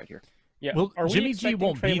sticking out right here. Yeah, Well, are we Jimmy G expecting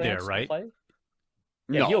won't Trey be there, Lance to right? play?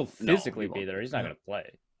 Yeah, No, he'll no, physically he be won't. there. He's not going to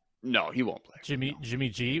play. No, he won't play. Jimmy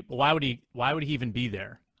G. Why would he even be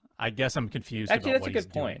there? I guess I'm confused. Actually, about that's a what he's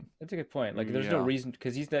good point. doing. That's a good point. Like, there's no Yeah. reason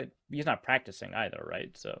because he's not practicing either,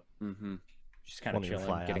 right? So just kind of Won't even chilling,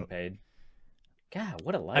 fly getting out. paid. God,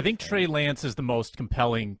 what a life! I think man. Trey Lance is the most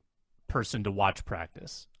compelling person to watch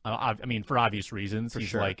practice. I mean, for obvious reasons, he's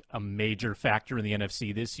sure. like a major factor in the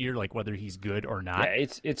NFC this year, like whether he's good or not. Yeah,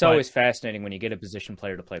 it's But- always fascinating when you get a position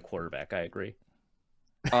player to play quarterback. I agree.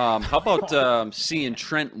 How about seeing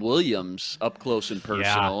Trent Williams up close and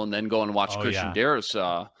personal, and then go and watch Oh, Christian yeah.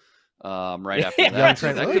 Darrisaw right after Yeah, that?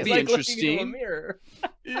 Trent That Williams. could be Like looking into a interesting. mirror.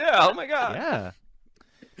 Yeah. Oh my God.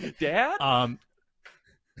 Yeah. Dad.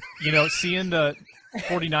 Seeing the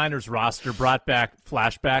 49ers roster brought back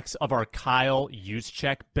flashbacks of our Kyle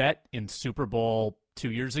Juszczyk bet in Super Bowl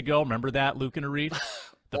 2 years ago. Remember that, Luke and Arif?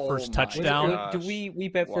 The Oh first my touchdown. gosh. Did we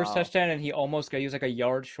bet first Wow. touchdown and he almost he was like a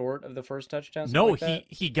yard short of the first touchdown? something No, like that?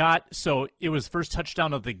 he got, so it was first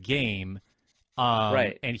touchdown of the game.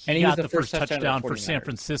 Right. And And he he was got the the first first touchdown of touchdown the for San 49ers.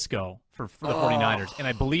 Francisco for the 49ers. And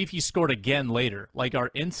I believe he scored again later. Like our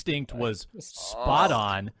instinct was spot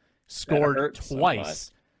on, scored hurts so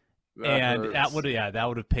twice. And hurts. that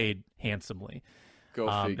would have paid handsomely. Go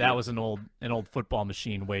figure. That was an old football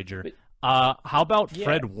machine wager. How about Yeah.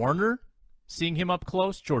 Fred Warner? Seeing him up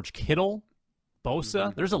close, George Kittle,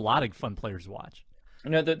 Bosa. There's a lot of fun players to watch.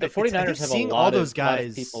 No, the 49ers have a seeing lot all of those lot of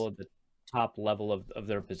guys- people at the top level of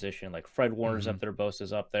their position. Like Fred Warner's up there,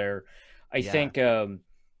 Bosa's up there. I Yeah. think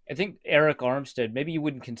Eric Armstead, maybe you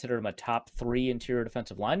wouldn't consider him a top 3 interior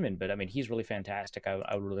defensive lineman, but I mean he's really fantastic. I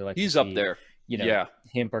would really like He's to up see, there. Yeah,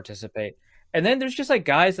 him participate. And then there's just like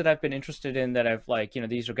guys that I've been interested in that I've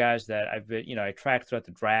these are guys that I've been I tracked throughout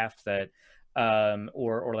the draft that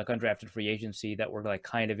or like undrafted free agency that were like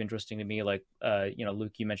kind of interesting to me. Like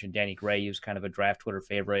Luke, you mentioned Danny Gray, he was kind of a draft Twitter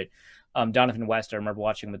favorite. Donovan West, I remember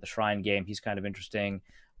watching him at the Shrine game. He's kind of interesting.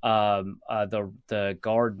 The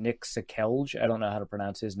guard Nick Sakelj, I don't know how to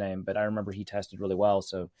pronounce his name, but I remember he tested really well.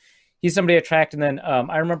 So he's somebody I tracked. And then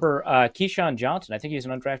I remember Keyshawn Johnson. I think he's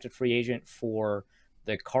an undrafted free agent for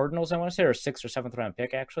the Cardinals, I want to say, or a 6th or 7th round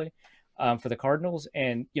pick actually. For the Cardinals.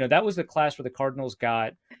 And, that was the class where the Cardinals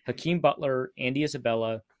got Hakeem Butler, Andy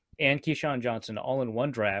Isabella, and Keyshawn Johnson all in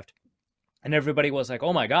one draft. And everybody was like,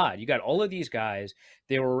 oh my God, you got all of these guys.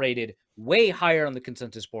 They were rated way higher on the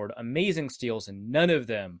consensus board, amazing steals, and none of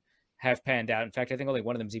them have panned out. In fact, I think only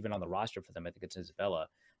one of them is even on the roster for them. I think it's Isabella.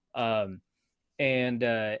 And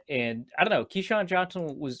I don't know, Keyshawn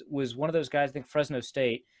Johnson was one of those guys, I think Fresno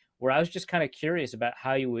State, where I was just kind of curious about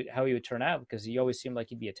how he would turn out because he always seemed like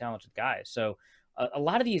he'd be a talented guy. So a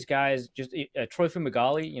lot of these guys, just Troy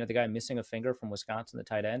Fumagalli, the guy missing a finger from Wisconsin, the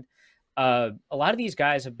tight end. A lot of these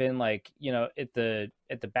guys have been like, at the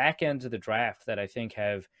back end of the draft that I think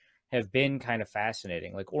have been kind of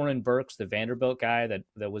fascinating. Like Oren Burks, the Vanderbilt guy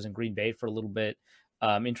that was in Green Bay for a little bit.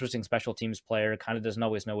 Interesting special teams player, kind of doesn't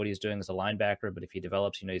always know what he's doing as a linebacker, but if he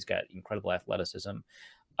develops, he's got incredible athleticism.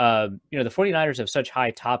 The 49ers have such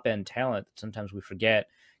high top end talent that sometimes we forget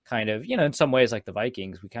kind of, in some ways like the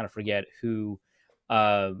Vikings, we kind of forget who,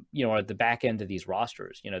 are at the back end of these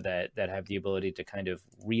rosters, that have the ability to kind of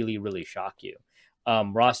really, really shock you.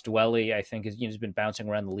 Ross Dwelly, I think, has been bouncing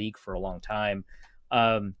around the league for a long time.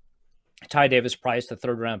 Ty Davis Price, the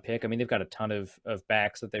 3rd round pick. I mean, they've got a ton of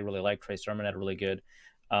backs that they really like. Trey Sermon had a really good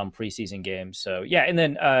preseason game. So, yeah. And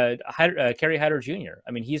then Kerry Hyder Jr.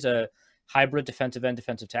 I mean, he's a hybrid defensive end,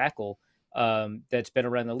 defensive tackle that's been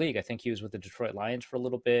around the league. I think he was with the Detroit Lions for a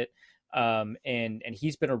little bit. And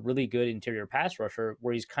he's been a really good interior pass rusher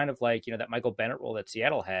where he's kind of like, that Michael Bennett role that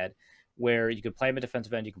Seattle had, where you could play him at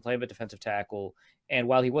defensive end, you can play him at defensive tackle. And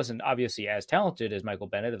while he wasn't obviously as talented as Michael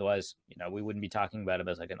Bennett, otherwise, we wouldn't be talking about him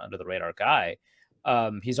as like an under the radar guy.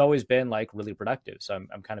 He's always been like really productive. So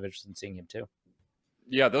I'm kind of interested in seeing him too.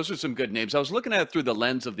 Yeah, those are some good names. I was looking at it through the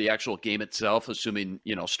lens of the actual game itself, assuming,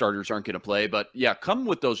 starters aren't going to play. But yeah, come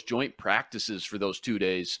with those joint practices for those 2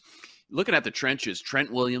 days. looking at the trenches,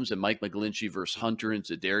 Trent Williams and Mike McGlinchey versus Hunter and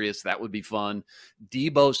Za'Darius, that would be fun.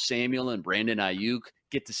 Debo Samuel and Brandon Ayuk.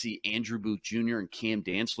 Get to see Andrew Booth Jr. and Cam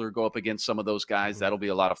Dantzler go up against some of those guys. That'll be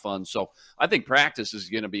a lot of fun. So I think practice is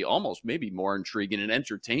going to be almost maybe more intriguing and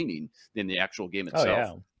entertaining than the actual game itself.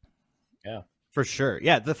 Oh, yeah. For sure.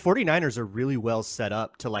 Yeah, the 49ers are really well set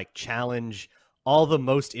up to like challenge all the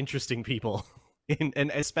most interesting people.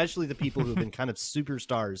 And especially the people who have been kind of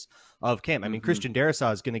superstars of camp. I mean, Christian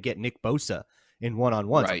Darrisaw is going to get Nick Bosa in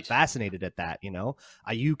one-on-ones. Right. I'm fascinated at that, you know.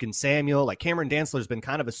 Ayuk and Samuel, like Cameron Dantzler's been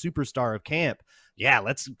kind of a superstar of camp. Yeah,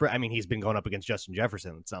 he's been going up against Justin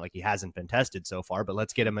Jefferson. It's not like he hasn't been tested so far, but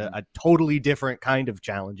let's get him a totally different kind of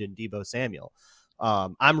challenge in Debo Samuel.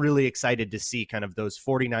 I'm really excited to see kind of those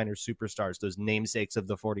 49ers superstars, those namesakes of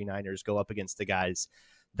the 49ers go up against the guys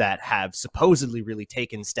that have supposedly really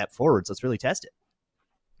taken step forwards. Let's really test it.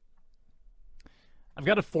 I've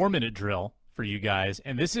got a 4-minute drill for you guys,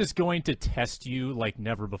 and this is going to test you like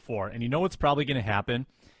never before. And you know what's probably going to happen?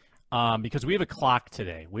 Because we have a clock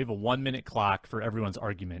today. We have a 1-minute clock for everyone's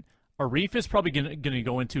argument. Arif is probably going to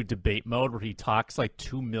go into debate mode where he talks like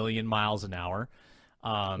 2 million miles an hour. What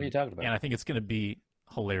are you talking about? And I think it's going to be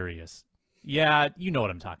hilarious. Yeah, you know what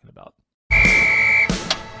I'm talking about.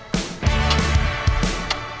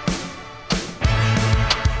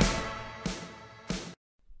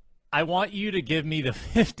 I want you to give me the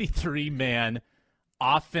 53-man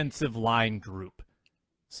offensive line group.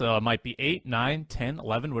 So it might be 8, 9, 10,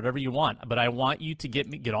 11, whatever you want. But I want you to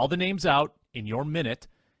get all the names out in your minute.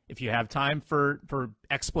 If you have time for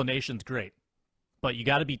explanations, great. But you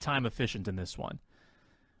got to be time efficient in this one.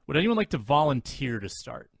 Would anyone like to volunteer to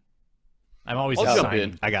start? I'm always I'll jump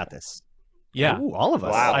excited. in. I got this. Yeah. Ooh, all of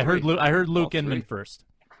us. Wow. I heard Luke All Inman three. first.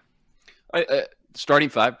 Starting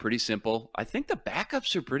five, pretty simple. I think the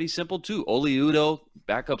backups are pretty simple, too. Oli Udoh,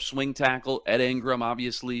 backup swing tackle. Ed Ingram,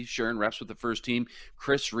 obviously, sharing reps with the first team.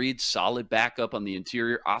 Chris Reed, solid backup on the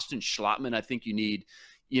interior. Austin Schlottman, I think you need,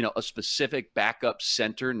 a specific backup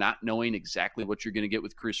center, not knowing exactly what you're going to get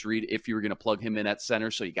with Chris Reed if you were going to plug him in at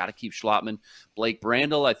center. So you got to keep Schlottman. Blake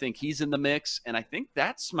Brandel, I think he's in the mix. And I think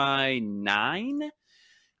that's my 9.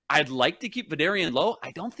 I'd like to keep Vidarian Lowe.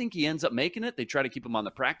 I don't think he ends up making it. They try to keep him on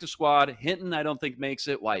the practice squad. Hinton, I don't think makes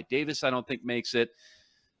it. Wyatt Davis, I don't think makes it.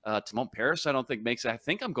 Timon Paris, I don't think makes it. I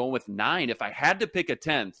think I'm going with 9. If I had to pick a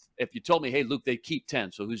 10th, if you told me, hey, Luke, they keep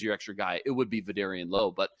 10, so who's your extra guy? It would be Vidarian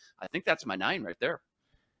Lowe. But I think that's my 9 right there.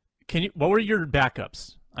 What were your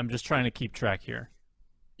backups? I'm just trying to keep track here.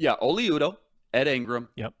 Yeah, Oli Udoh, Ed Ingram,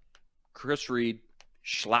 Yep. Chris Reed,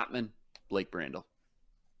 Schlottman, Blake Brandel.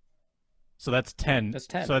 So that's 10. That's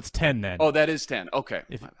 10. So that's 10 then. Oh, that is 10. Okay.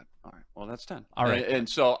 If- My bad. All right. Well, that's 10. All right. And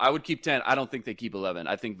so I would keep 10. I don't think they keep 11.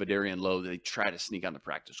 I think Vidarian Lowe, they try to sneak on the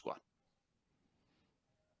practice squad.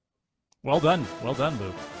 Well done, Luke.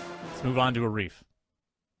 Let's move on to Arif.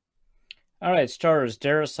 All right, starters,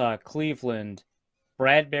 Darrisaw, Cleveland,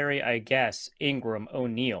 Bradbury, I guess, Ingram,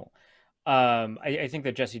 O'Neal. I think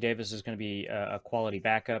that Jesse Davis is going to be a quality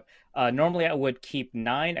backup. Normally, I would keep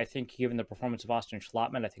 9. I think given the performance of Austin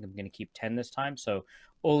Schlottman, I think I'm going to keep 10 this time. So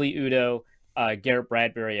Oli Udoh, Garrett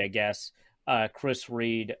Bradbury, I guess, Chris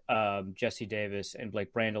Reed, Jesse Davis, and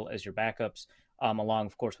Blake Brandel as your backups, along,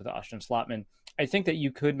 of course, with Austin Schlottman. I think that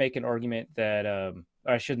you could make an argument that,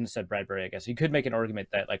 or I shouldn't have said Bradbury, I guess. You could make an argument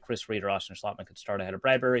that like Chris Reed or Austin Schlottman could start ahead of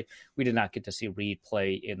Bradbury. We did not get to see Reed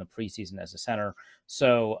play in the preseason as a center.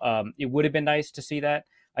 So it would have been nice to see that.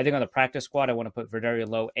 I think on the practice squad, I want to put Vidarian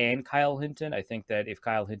Lowe and Kyle Hinton. I think that if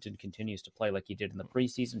Kyle Hinton continues to play like he did in the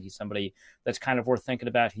preseason, he's somebody that's kind of worth thinking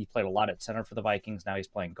about. He played a lot at center for the Vikings. Now he's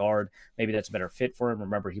playing guard. Maybe that's a better fit for him.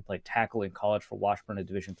 Remember, he played tackle in college for Washburn, a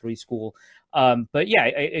Division III school. But yeah,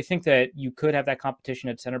 I think that you could have that competition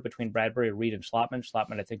at center between Bradbury, Reed, and Schlottman.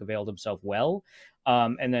 Schlottman, I think, availed himself well.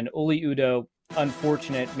 And then Oli Udoh,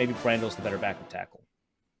 unfortunate. Maybe Brandel's the better backup tackle.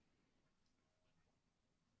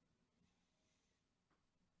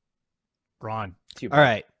 Ron. All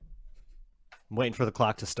right. I'm waiting for the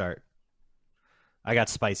clock to start. I got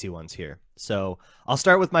spicy ones here. So I'll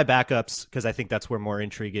start with my backups because I think that's where more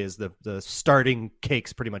intrigue is. The starting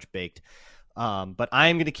cake's pretty much baked. But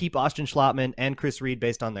I'm going to keep Austin Schlottman and Chris Reed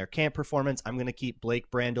based on their camp performance. I'm going to keep Blake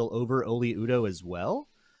Brandel over Oli Udoh as well.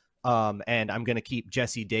 And I'm going to keep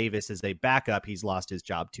Jesse Davis as a backup. He's lost his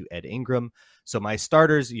job to Ed Ingram. So my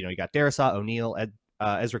starters, you got Darrisaw, O'Neal,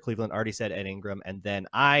 Ezra Cleveland, already said Ed Ingram. And then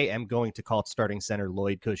I am going to call starting center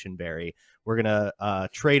Lloyd Cushenberry. We're going to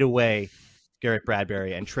trade away Garrett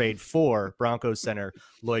Bradbury and trade for Broncos center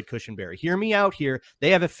Lloyd Cushenberry. Hear me out here. They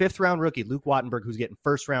have a 5th-round rookie, Luke Wattenberg, who's getting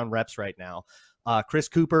first-round reps right now. Chris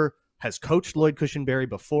Cooper has coached Lloyd Cushenberry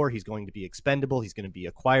before. He's going to be expendable. He's going to be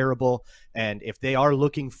acquirable. And if they are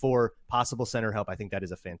looking for possible center help, I think that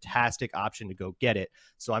is a fantastic option to go get it.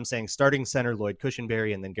 So I'm saying starting center Lloyd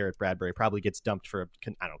Cushenberry, and then Garrett Bradbury probably gets dumped for a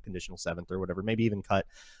conditional 7th or whatever, maybe even cut,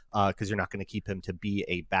 because you're not going to keep him to be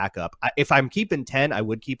a backup. If I'm keeping 10, I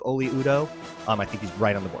would keep Oli Udoh. I think he's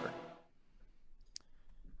right on the border.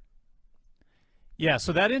 Yeah,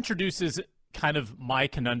 so that introduces kind of my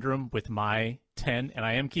conundrum with my 10, and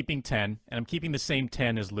I am keeping 10, and I'm keeping the same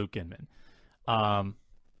 10 as Luke Inman. Whether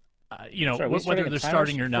they're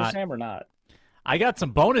starting or not. Sam or not. I got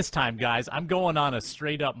some bonus time, guys. I'm going on a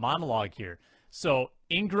straight-up monologue here. So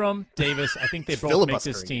Ingram, Davis, I think they both make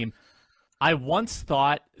this team. I once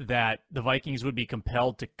thought that the Vikings would be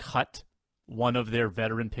compelled to cut one of their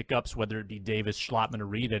veteran pickups, whether it be Davis, Schlotman, or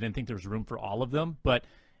Reed. I didn't think there was room for all of them, but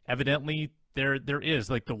evidently there is.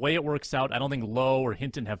 Like, the way it works out, I don't think Lowe or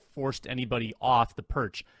Hinton have forced anybody off the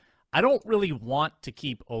perch. I don't really want to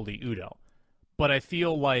keep Oli Udoh, but I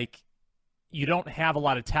feel like you don't have a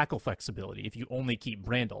lot of tackle flexibility if you only keep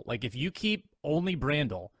Brandel. Like, if you keep only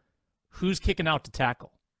Brandel, who's kicking out to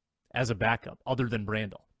tackle as a backup other than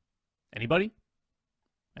Brandel? Anybody?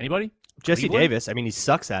 Jesse Davis. I mean, he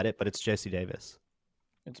sucks at it, but it's Jesse Davis.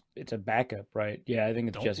 It's a backup, right? Yeah, I think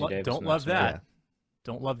it's Jesse Davis. Don't love that. Yeah.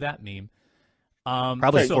 Don't love that meme.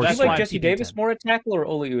 Probably. So that's like Jesse Davis 10. More at tackle or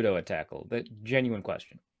Oli Udoh at tackle? The genuine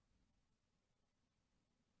question.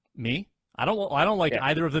 Me? I don't like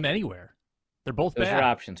either of them anywhere. They're both bad. Those are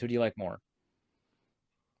options. Who do you like more?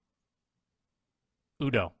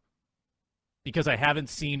 Udoh. Because I haven't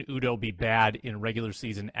seen Udoh be bad in regular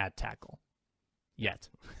season at tackle yet.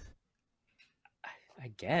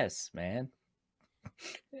 I guess, man.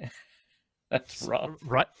 That's rough.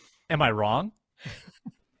 Right? Am I wrong?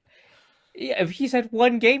 Yeah, if he's had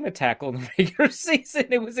one game at tackle in the regular season,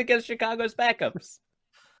 it was against Chicago's backups.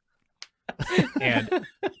 And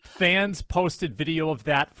fans posted video of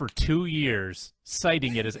that for 2 years,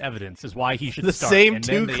 citing it as evidence as why he should the start. Same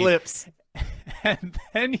two clips. And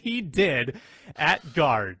then he did at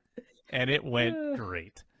guard, and it went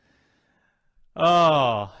great.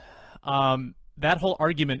 Oh, that whole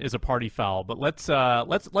argument is a party foul. But let's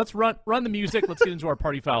run the music. Let's get into our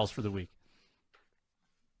party fouls for the week.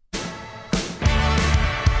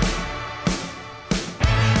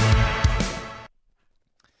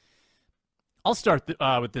 I'll start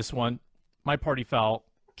with this one. My party foul: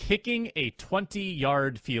 kicking a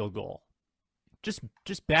 20-yard field goal.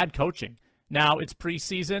 Just bad coaching. Now it's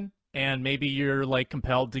preseason, and maybe you're like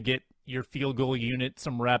compelled to get your field goal unit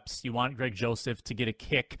some reps. You want Greg Joseph to get a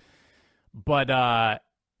kick, but I'm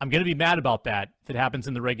going to be mad about that if it happens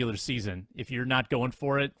in the regular season. If you're not going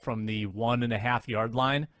for it from the 1.5-yard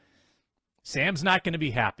line, Sam's not going to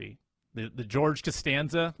be happy. The George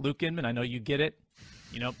Costanza, Luke Inman, I know you get it.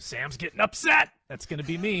 You know, Sam's getting upset. That's going to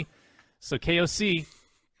be me. So KOC,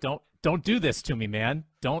 don't do this to me, man.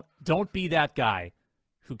 Don't be that guy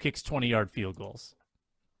who kicks 20-yard field goals.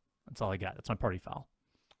 That's all I got. That's my party foul.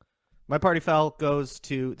 My party foul goes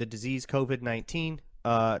to the disease COVID-19.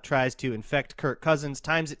 Tries to infect Kirk Cousins,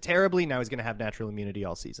 times it terribly. Now he's going to have natural immunity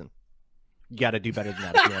all season. You got to do better than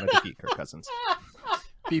that if you want to defeat Kirk Cousins.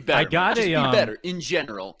 Be better. Be better in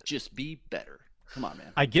general. Just be better. Come on,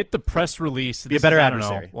 man. I get the press release. Be a better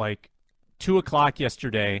adversary. Like 2:00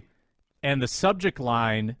 yesterday, and the subject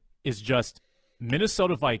line is just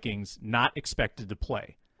Minnesota Vikings not expected to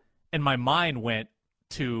play. And my mind went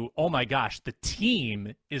to, oh my gosh, the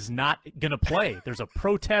team is not going to play. There's a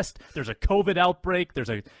protest. There's a COVID outbreak.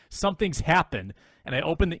 Something's happened. And I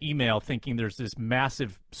opened the email thinking there's this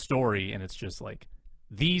massive story, and it's just like,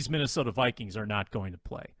 these Minnesota Vikings are not going to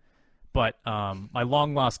play. But my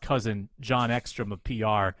long-lost cousin, John Ekstrom of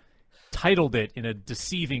PR, titled it in a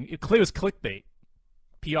deceiving – it was clickbait,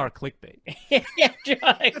 PR clickbait. Yeah,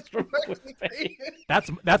 John Ekstrom clickbait.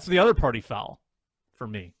 That's the other party foul for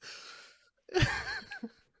me.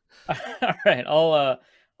 All right,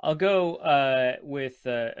 I'll go with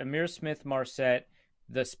Amir Smith-Marset,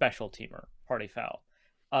 the special teamer, party foul.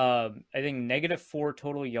 I think -4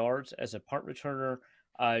 total yards as a punt returner.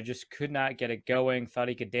 Just could not get it going. Thought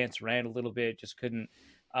he could dance around a little bit. Just couldn't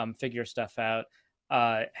figure stuff out.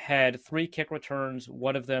 Had 3 kick returns.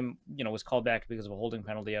 One of them, was called back because of a holding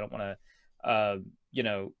penalty. I don't want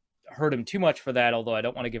to, hurt him too much for that, although I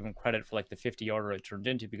don't want to give him credit for like the 50-yarder it turned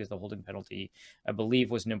into, because the holding penalty, I believe,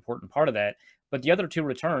 was an important part of that. But the other 2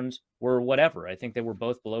 returns were whatever. I think they were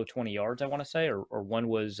both below 20 yards, I want to say, or one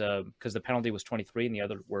was because the penalty was 23 and the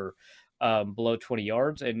other were below 20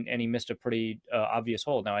 yards, and he missed a pretty obvious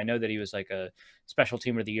hole. Now, I know that he was like a special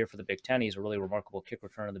teamer of the year for the Big Ten. He's a really remarkable kick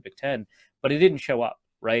returner in the Big Ten, but it didn't show up,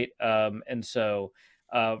 right? And so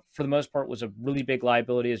for the most part, was a really big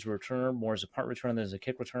liability as a returner, more as a punt returner than as a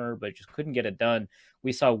kick returner, but just couldn't get it done.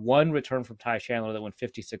 We saw one return from Ty Chandler that went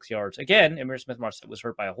 56 yards. Again, Amir Smith-Marset was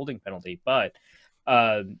hurt by a holding penalty, but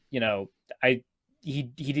he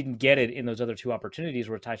didn't get it in those other two opportunities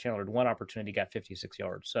where Ty Chandler had one opportunity, got 56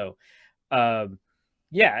 yards. So, as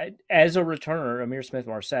a returner, Amir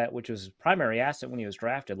Smith-Marset, which was his primary asset when he was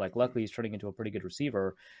drafted, like luckily he's turning into a pretty good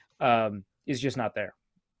receiver, is just not there.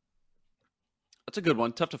 That's a good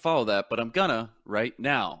one. Tough to follow that, but I'm gonna right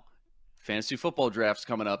now. Fantasy football drafts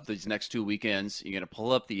coming up these next 2 weekends. You're gonna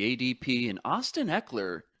pull up the ADP, and Austin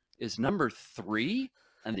Eckler is number 3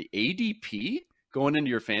 on the ADP going into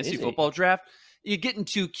your fantasy football draft. You're getting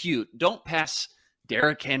too cute. Don't pass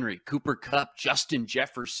Derrick Henry, Cooper Kupp, Justin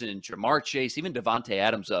Jefferson, Jamar Chase, even Devontae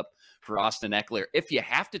Adams up for Austin Eckler. If you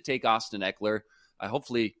have to take Austin Eckler,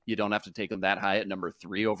 hopefully you don't have to take him that high at number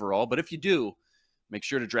 3 overall. But if you do, make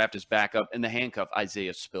sure to draft his backup and the handcuff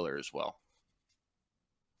Isaiah Spiller as well.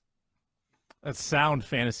 That's sound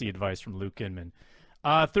fantasy advice from Luke Inman.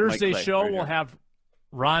 Thursday show, we'll have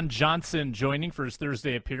Ron Johnson joining for his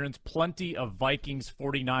Thursday appearance. Plenty of Vikings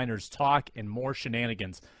 49ers talk and more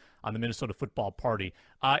shenanigans on the Minnesota Football Party.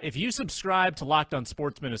 If you subscribe to Locked On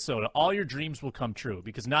Sports Minnesota, all your dreams will come true,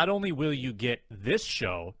 because not only will you get this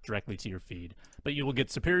show directly to your feed, but you will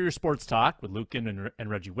get Superior Sports Talk with Luke Inman and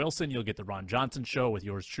Reggie Wilson. You'll get the Ron Johnson Show with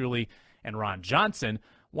yours truly and Ron Johnson.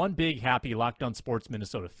 One big, happy Locked On Sports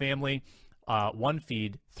Minnesota family. One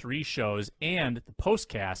feed, 3 shows, and the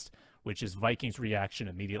postcast, which is Vikings reaction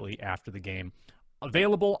immediately after the game.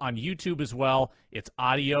 Available on YouTube as well. It's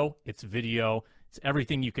audio, it's video, it's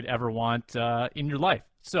everything you could ever want in your life.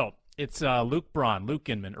 So it's Luke Braun, Luke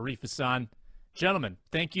Inman, Arif Hassan. Gentlemen,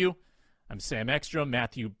 thank you. I'm Sam Ekstrom.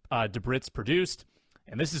 Matthew DeBritz produced.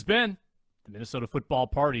 And this has been the Minnesota Football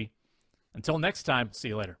Party. Until next time, see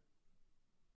you later.